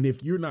 and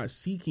if you're not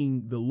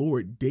seeking the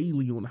Lord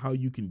daily on how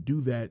you can do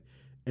that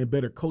and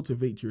better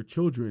cultivate your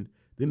children,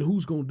 then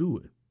who's going to do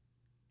it?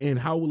 And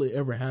how will it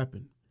ever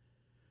happen?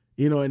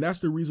 And that's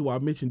the reason why I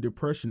mentioned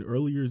depression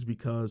earlier, is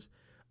because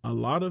a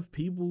lot of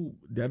people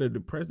that are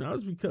depressed now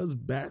is because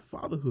bad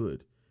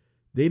fatherhood.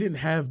 They didn't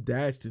have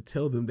dads to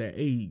tell them that,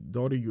 hey,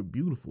 daughter, you're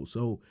beautiful.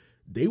 So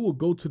they will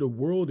go to the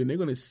world and they're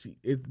going to see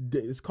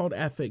it's called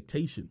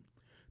affectation.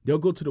 They'll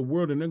go to the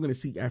world and they're going to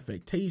seek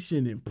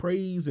affectation and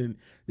praise, and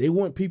they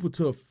want people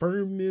to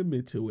affirm them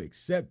and to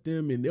accept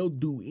them, and they'll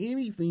do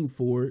anything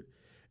for it.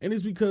 And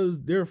it's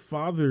because their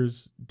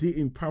fathers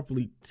didn't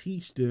properly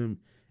teach them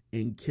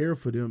and care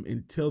for them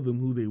and tell them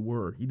who they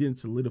were. He didn't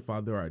solidify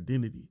their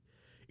identity.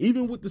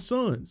 Even with the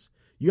sons,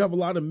 you have a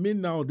lot of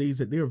men nowadays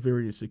that they're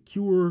very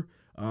insecure.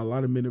 A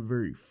lot of men are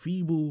very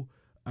feeble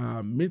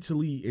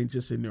mentally and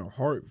just in their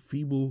heart,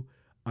 feeble.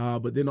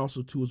 But then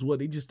also too as well,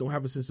 they just don't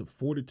have a sense of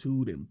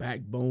fortitude and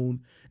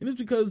backbone. And it's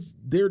because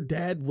their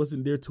dad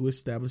wasn't there to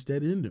establish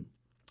that in them.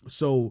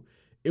 So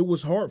it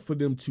was hard for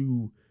them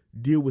to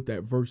deal with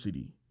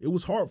adversity. It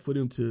was hard for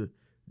them to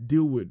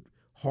deal with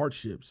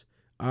hardships.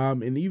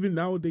 And even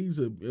nowadays,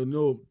 a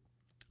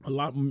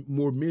lot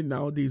more men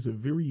nowadays are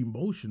very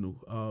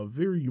emotional.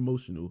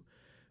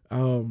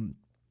 And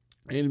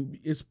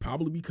it's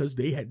probably because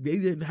they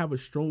didn't have a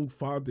strong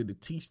father to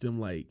teach them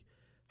like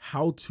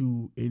how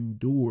to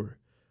endure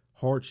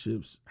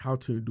hardships, how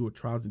to endure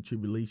trials and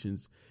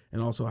tribulations,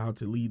 and also how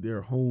to lead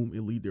their home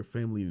and lead their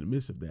family in the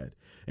midst of that.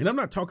 And I'm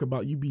not talking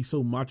about you be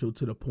so macho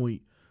to the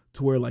point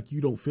to where like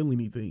you don't feel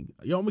anything.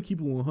 Yo, I'm gonna keep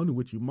it 100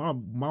 with you. My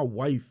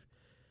wife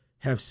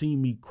have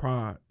seen me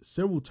cry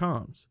several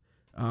times,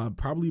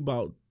 probably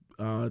about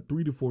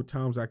 3 to 4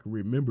 times I can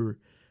remember.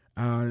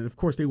 And of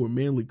course they were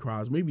manly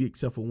cries, maybe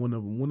except for one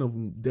of them. One of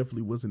them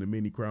definitely wasn't a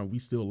manly cry. We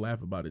still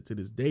laugh about it to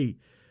this day.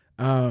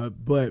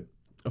 But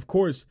of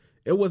course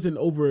it wasn't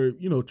over,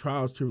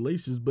 trials,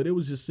 tribulations, but it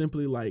was just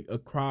simply like a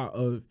cry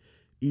of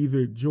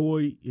either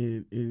joy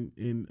in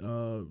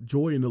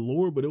joy in the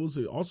Lord, but it was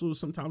also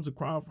sometimes a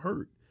cry of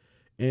hurt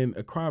and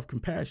a cry of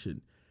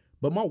compassion.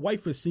 But my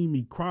wife has seen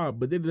me cry,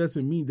 but that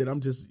doesn't mean that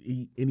I'm just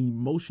an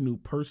emotional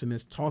person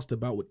that's tossed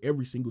about with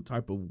every single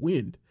type of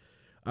wind.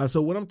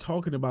 So what I'm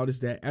talking about is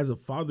that as a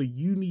father,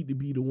 you need to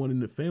be the one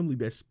in the family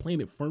that's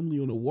planted firmly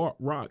on the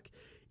rock,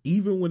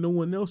 even when no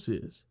one else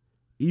is.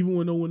 Even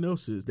when no one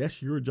else is.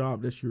 That's your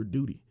job. That's your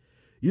duty.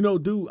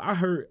 Dude, I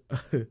heard,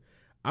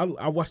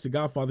 I watched the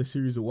Godfather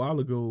series a while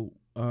ago,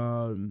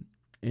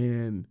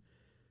 and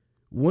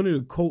one of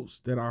the quotes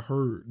that I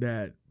heard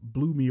that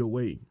blew me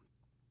away,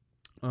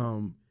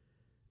 and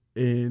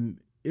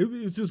it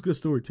was just good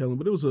storytelling,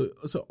 but it's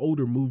an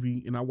older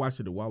movie, and I watched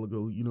it a while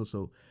ago,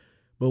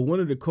 but one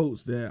of the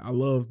quotes that I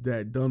love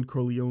that Don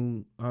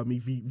Corleone,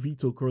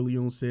 Vito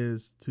Corleone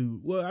says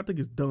to, I think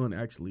it's Don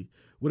actually,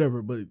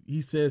 whatever, but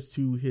he says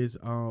to his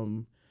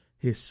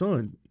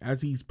son,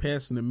 as he's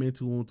passing the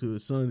mantle on to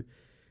his son,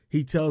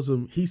 he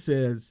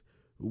says,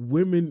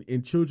 women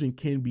and children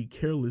can be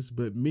careless,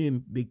 but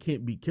men, they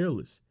can't be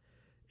careless.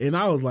 And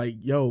I was like,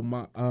 yo,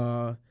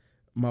 my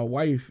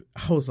wife,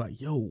 I was like,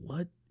 yo,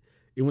 what?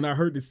 And when I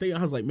heard this statement,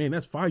 I was like, man,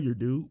 that's fire,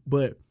 dude.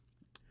 But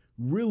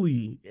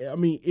really,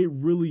 it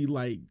really,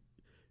 like,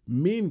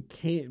 men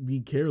can't be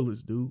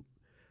careless, dude.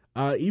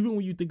 Even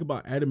when you think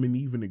about Adam and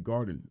Eve in the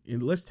garden,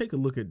 and let's take a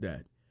look at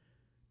that.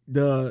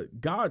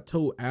 God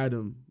told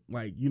Adam,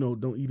 like,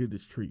 don't eat of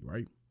this tree,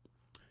 right?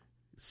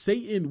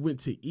 Satan went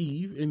to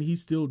Eve, and he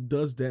still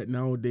does that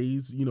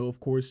nowadays. Of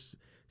course,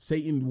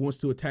 Satan wants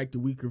to attack the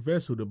weaker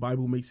vessel. The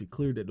Bible makes it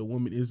clear that the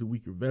woman is the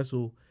weaker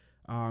vessel,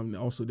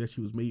 also that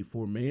she was made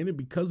for a man. And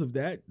because of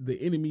that,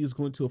 the enemy is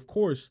going to, of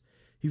course,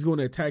 he's going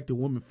to attack the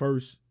woman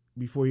first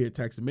before he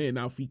attacks the man.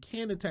 Now, if he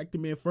can attack the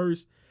man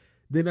first,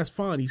 then that's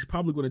fine. He's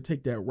probably going to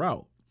take that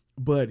route.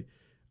 But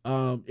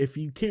if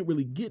you can't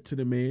really get to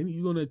the man,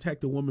 you're going to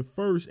attack the woman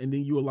first, and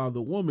then you allow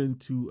the woman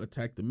to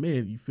attack the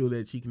man. You feel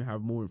that she can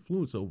have more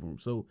influence over him.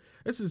 So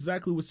that's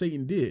exactly what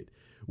Satan did.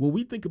 When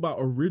we think about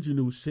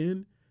original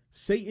sin,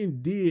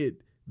 Satan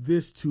did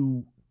this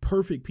to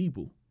perfect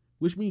people,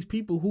 which means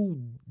people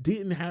who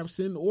didn't have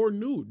sin or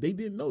they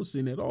didn't know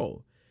sin at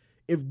all.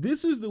 If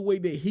this is the way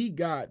that he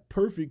got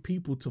perfect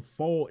people to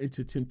fall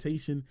into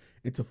temptation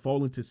and to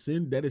fall into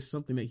sin, that is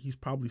something that he's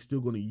probably still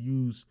going to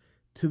use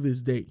to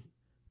this day.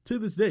 To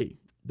this day,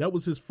 that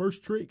was his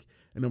first trick,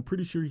 and I'm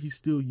pretty sure he's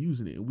still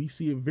using it. And we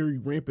see it very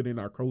rampant in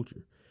our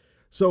culture.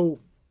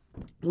 So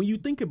when you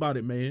think about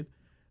it, man,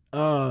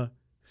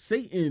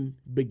 Satan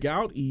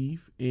beguiled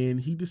Eve,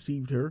 and he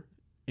deceived her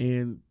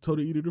and told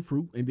her to eat of the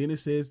fruit. And then it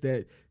says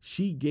that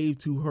she gave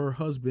to her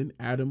husband,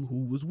 Adam,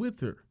 who was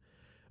with her.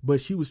 But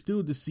she was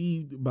still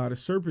deceived by the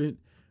serpent,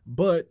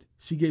 but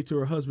she gave to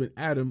her husband,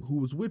 Adam, who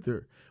was with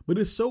her. But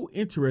it's so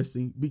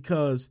interesting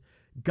because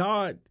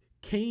God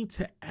came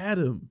to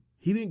Adam.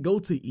 He didn't go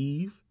to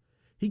Eve.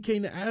 He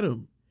came to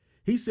Adam.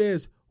 He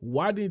says,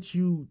 why didn't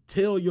you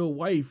tell your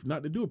wife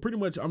not to do it? Pretty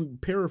much, I'm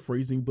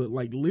paraphrasing, but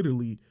like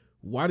literally,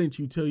 why didn't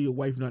you tell your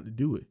wife not to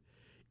do it?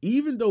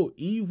 Even though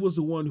Eve was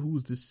the one who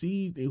was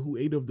deceived and who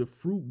ate of the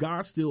fruit,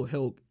 God still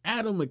held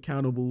Adam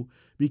accountable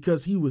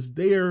because he was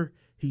there.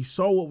 He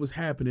saw what was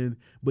happening,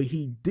 but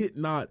he did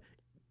not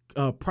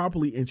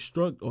properly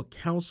instruct or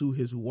counsel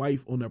his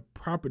wife on the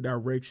proper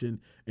direction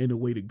and the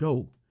way to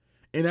go.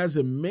 And as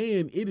a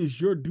man, it is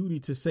your duty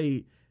to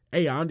say,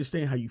 hey, I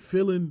understand how you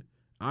feeling.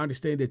 I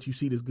understand that you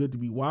see it as good to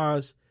be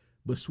wise,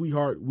 but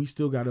sweetheart, we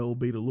still got to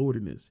obey the Lord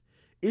in this.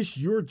 It's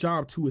your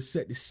job to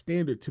set the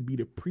standard to be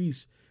the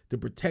priest, the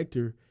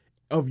protector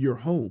of your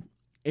home.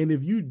 And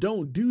if you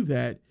don't do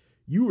that,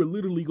 you are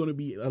literally going to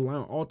be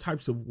allowing all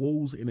types of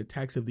woes and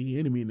attacks of the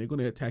enemy. And they're going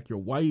to attack your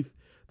wife.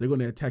 They're going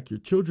to attack your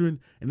children.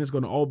 And it's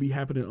going to all be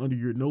happening under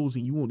your nose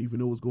and you won't even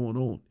know what's going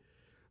on.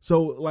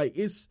 So like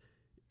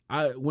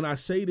when I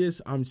say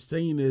this, I'm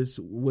saying this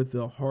with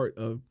the heart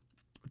of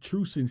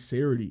true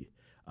sincerity,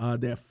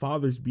 that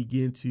fathers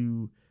begin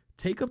to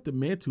take up the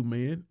mantle,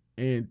 man,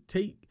 and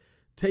take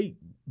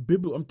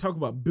I'm talking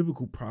about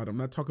biblical pride. I'm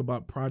not talking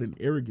about pride and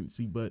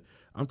arrogancy, but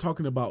I'm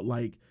talking about,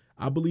 like,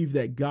 I believe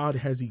that God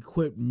has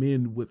equipped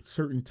men with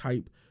certain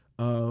type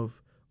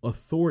of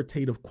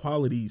authoritative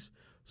qualities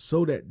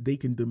so that they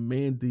can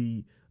demand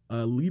the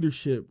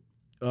leadership.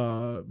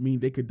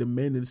 They could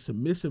demand the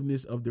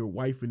submissiveness of their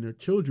wife and their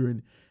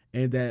children,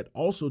 and that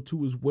also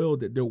too as well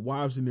that their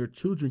wives and their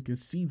children can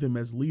see them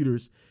as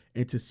leaders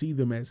and to see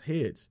them as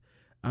heads.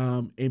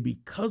 And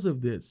because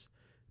of this,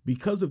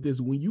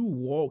 when you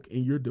walk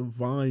in your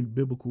divine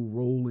biblical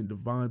role and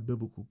divine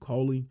biblical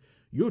calling,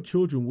 your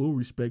children will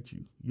respect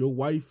you. Your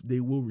wife, they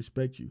will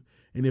respect you.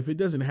 And if it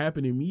doesn't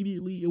happen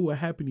immediately, it will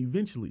happen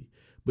eventually.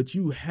 But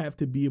you have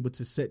to be able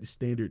to set the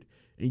standard,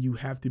 and you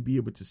have to be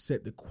able to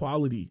set the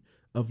quality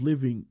of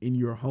living in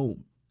your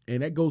home.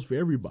 And that goes for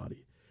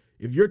everybody.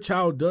 If your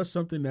child does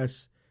something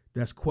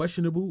that's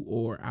questionable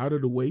or out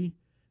of the way,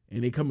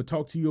 and they come and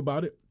talk to you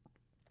about it,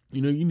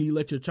 you need to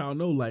let your child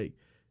know, like,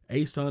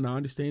 hey, son, I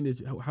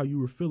understand how you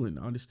were feeling.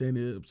 I understand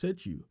it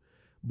upset you,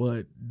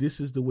 but this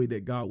is the way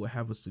that God would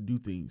have us to do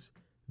things.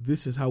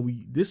 This is how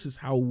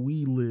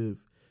we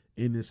live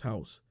in this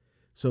house.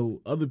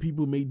 So other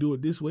people may do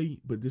it this way,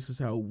 but this is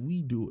how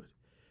we do it.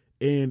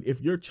 And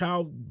if your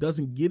child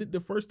doesn't get it the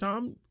first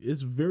time,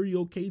 it's very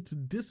okay to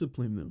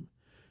discipline them.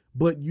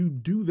 But you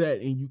do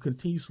that and you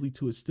continuously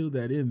to instill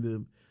that in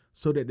them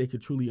so that they can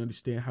truly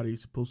understand how they're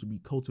supposed to be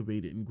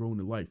cultivated and grown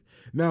in life.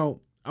 Now,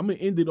 I'm going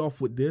to end it off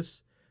with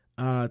this.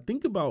 I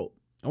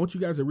want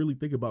you guys to really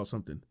think about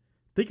something.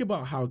 Think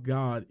about how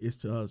God is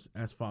to us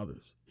as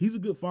fathers. He's a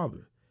good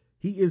father.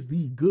 He is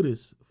the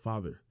goodest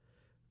father.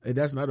 And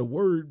that's not a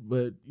word,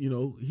 but,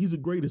 he's the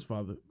greatest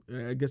father.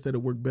 I guess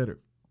that'll work better.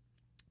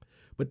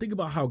 But think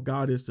about how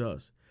God is to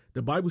us.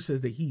 The Bible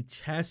says that he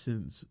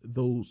chastens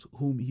those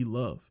whom he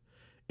loves.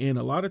 And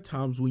a lot of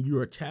times when you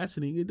are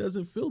chastening, it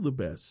doesn't feel the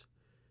best.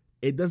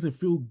 It doesn't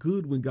feel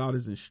good when God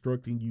is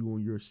instructing you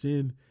on your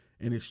sin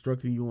and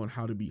instructing you on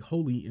how to be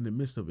holy in the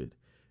midst of it.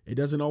 It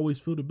doesn't always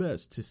feel the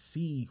best to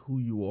see who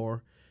you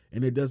are,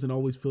 and it doesn't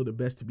always feel the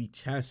best to be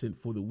chastened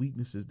for the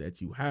weaknesses that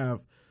you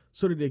have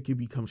so that they can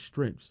become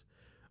strengths.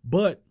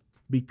 But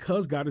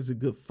because God is a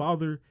good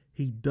father,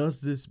 he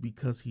does this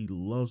because he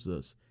loves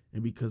us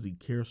and because he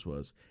cares for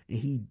us, and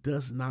he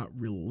does not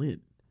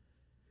relent.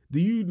 Do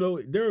you know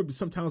there are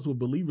some times where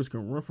believers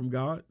can run from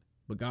God,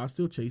 but God's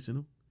still chasing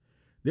them?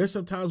 There's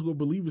some times where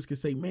believers can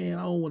say, man,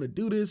 I don't want to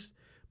do this,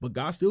 but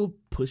God's still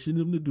pushing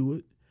them to do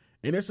it.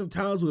 And there's some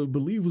times where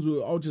believers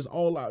will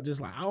all out, just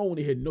like, I don't want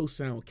to hear no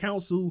sound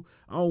counsel.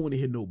 I don't want to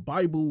hear no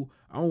Bible.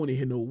 I don't want to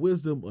hear no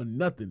wisdom or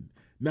nothing.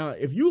 Now,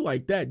 if you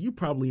like that, you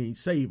probably ain't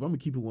saved. I'm going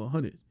to keep it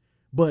 100.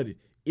 But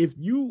if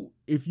you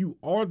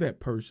are that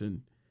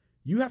person,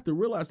 you have to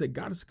realize that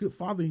God is a good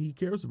father and he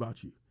cares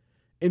about you.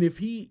 And if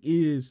he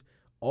is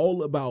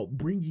all about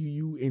bringing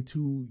you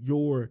into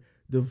your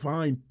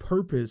divine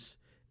purpose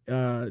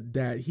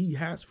that he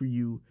has for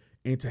you,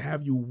 and to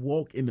have you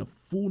walk in the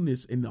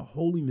fullness and the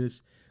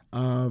holiness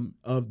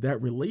of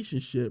that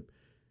relationship,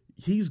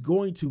 he's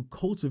going to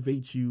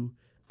cultivate you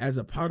as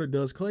a potter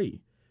does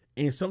clay.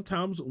 And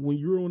sometimes when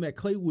you're on that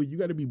clay wood, you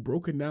got to be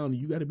broken down and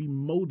you got to be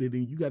molded,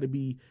 and you got to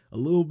be a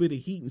little bit of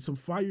heat and some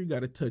fire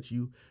got to touch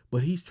you,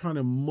 but he's trying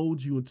to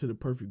mold you into the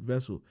perfect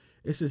vessel.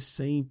 It's the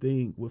same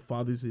thing with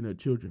fathers and their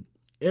children.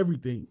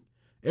 Everything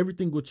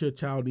with your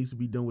child needs to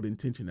be done with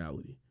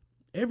intentionality.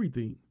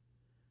 Everything.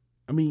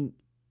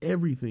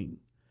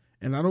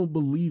 And I don't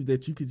believe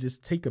that you could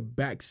just take a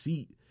back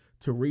seat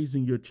to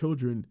raising your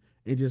children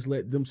and just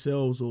let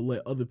themselves or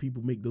let other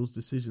people make those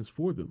decisions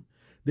for them.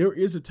 There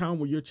is a time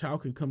where your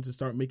child can come to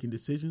start making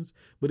decisions,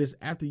 but it's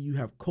after you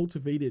have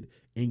cultivated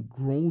and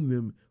grown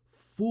them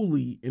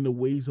fully in the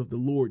ways of the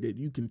Lord that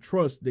you can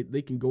trust that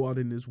they can go out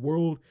in this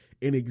world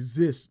and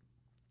exist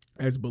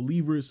as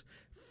believers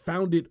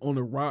founded on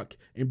a rock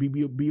and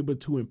be able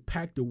to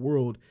impact the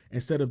world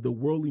instead of the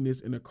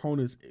worldliness and the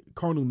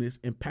carnalness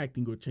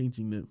impacting or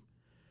changing them.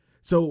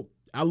 So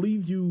I'll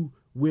leave you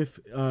with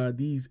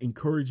these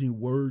encouraging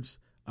words.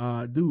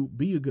 Dude,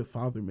 be a good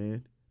father,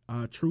 man.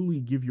 Truly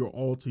give your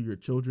all to your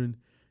children.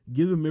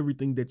 Give them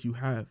everything that you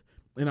have.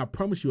 And I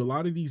promise you, a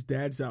lot of these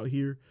dads out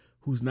here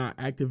who's not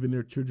active in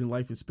their children's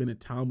life and spending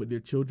time with their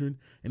children,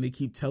 and they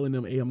keep telling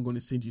them, hey, I'm going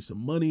to send you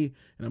some money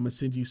and I'm going to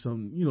send you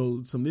some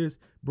this.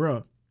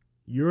 Bruh,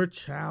 your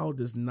child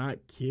does not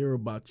care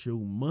about your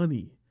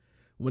money.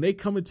 When they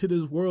come into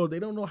this world, they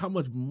don't know how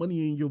much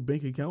money in your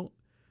bank account,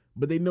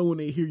 but they know when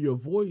they hear your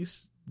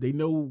voice, they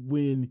know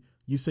when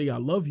you say, I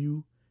love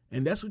you.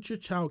 And that's what your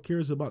child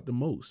cares about the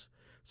most.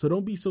 So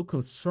don't be so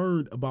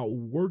concerned about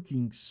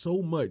working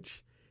so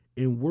much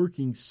and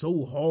working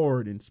so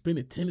hard and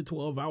spending 10 to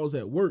 12 hours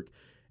at work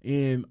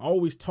and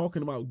always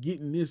talking about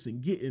getting this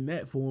and getting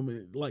that for them.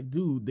 And like,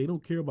 dude, they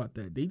don't care about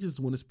that. They just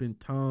want to spend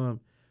time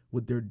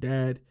with their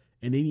dad,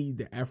 and they need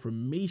the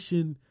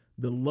affirmation,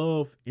 the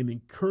love, and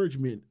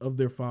encouragement of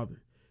their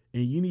father.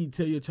 And you need to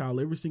tell your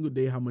child every single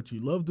day how much you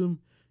love them.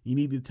 You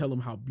need to tell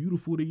them how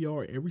beautiful they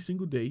are every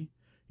single day.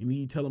 You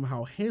need to tell them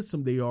how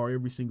handsome they are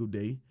every single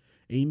day.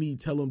 and you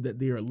need to tell them that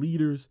they are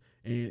leaders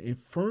and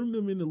affirm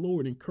them in the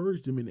Lord,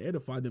 encourage them and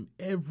edify them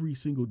every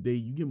single day.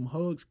 You give them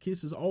hugs,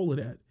 kisses, all of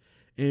that.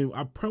 And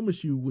I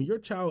promise you, when your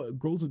child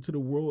grows into the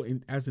world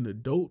and as an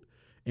adult,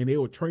 and they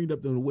were trained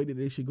up in the way that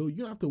they should go, you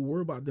don't have to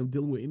worry about them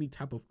dealing with any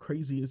type of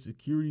crazy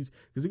insecurities,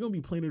 because they're going to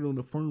be planted on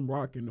a firm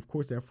rock. And of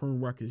course, that firm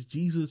rock is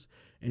Jesus,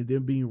 and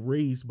them being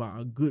raised by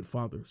a good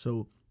father.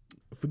 So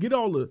forget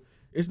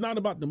it's not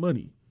about the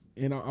money.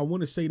 And I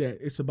want to say that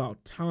it's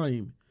about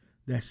time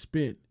that's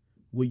spent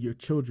with your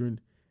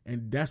children,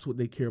 and that's what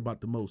they care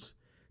about the most.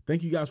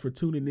 Thank you guys for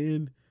tuning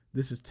in.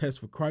 This is Test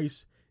for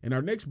Christ. And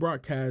our next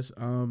broadcast,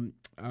 I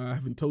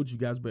haven't told you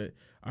guys, but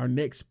our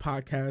next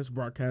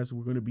broadcast,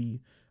 we're going to be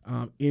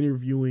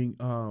interviewing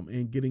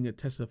and getting a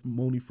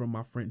testimony from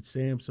my friend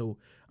Sam. So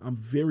I'm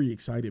very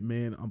excited,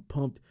 man. I'm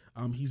pumped.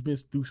 He's been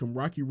through some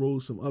rocky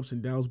roads, some ups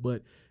and downs,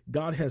 but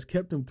God has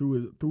kept him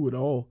through it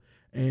all.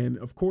 And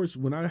of course,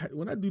 when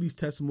I do these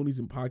testimonies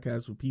and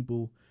podcasts with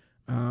people,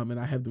 and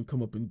I have them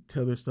come up and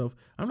tell their stuff,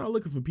 I'm not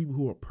looking for people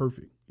who are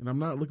perfect, and I'm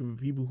not looking for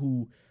people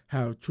who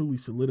have truly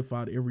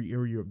solidified every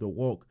area of their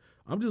walk.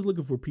 I'm just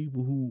looking for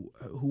people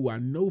who I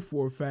know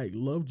for a fact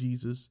love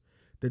Jesus,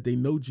 that they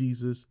know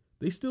Jesus.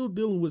 They still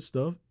dealing with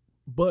stuff,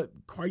 but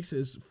Christ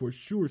has for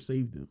sure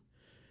saved them.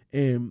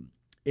 And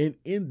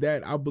in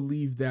that, I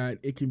believe that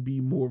it can be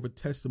more of a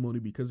testimony,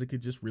 because it can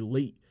just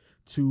relate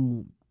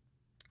to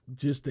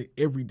just the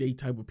everyday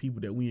type of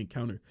people that we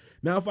encounter.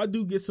 Now, if I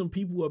do get some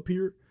people up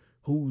here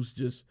who's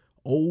just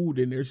old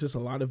and there's just a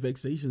lot of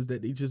vexations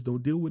that they just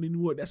don't deal with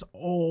anymore, that's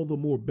all the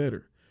more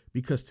better,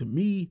 because to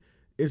me,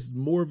 it's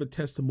more of a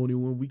testimony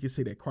when we can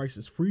say that Christ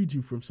has freed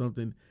you from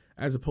something,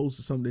 as opposed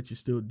to something that you're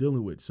still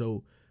dealing with.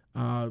 So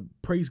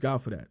praise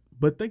God for that.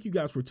 But thank you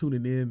guys for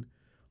tuning in.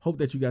 Hope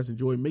that you guys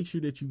enjoy. Make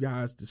sure that you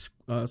guys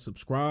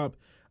subscribe.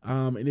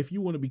 And if you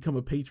want to become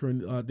a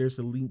patron, there's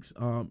the links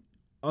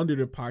under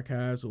the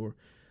podcast or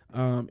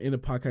in the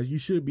podcast. You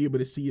should be able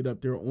to see it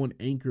up there on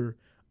Anchor,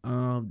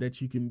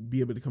 that you can be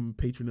able to become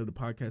a patron of the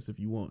podcast if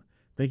you want.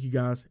 Thank you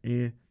guys,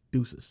 and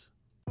deuces.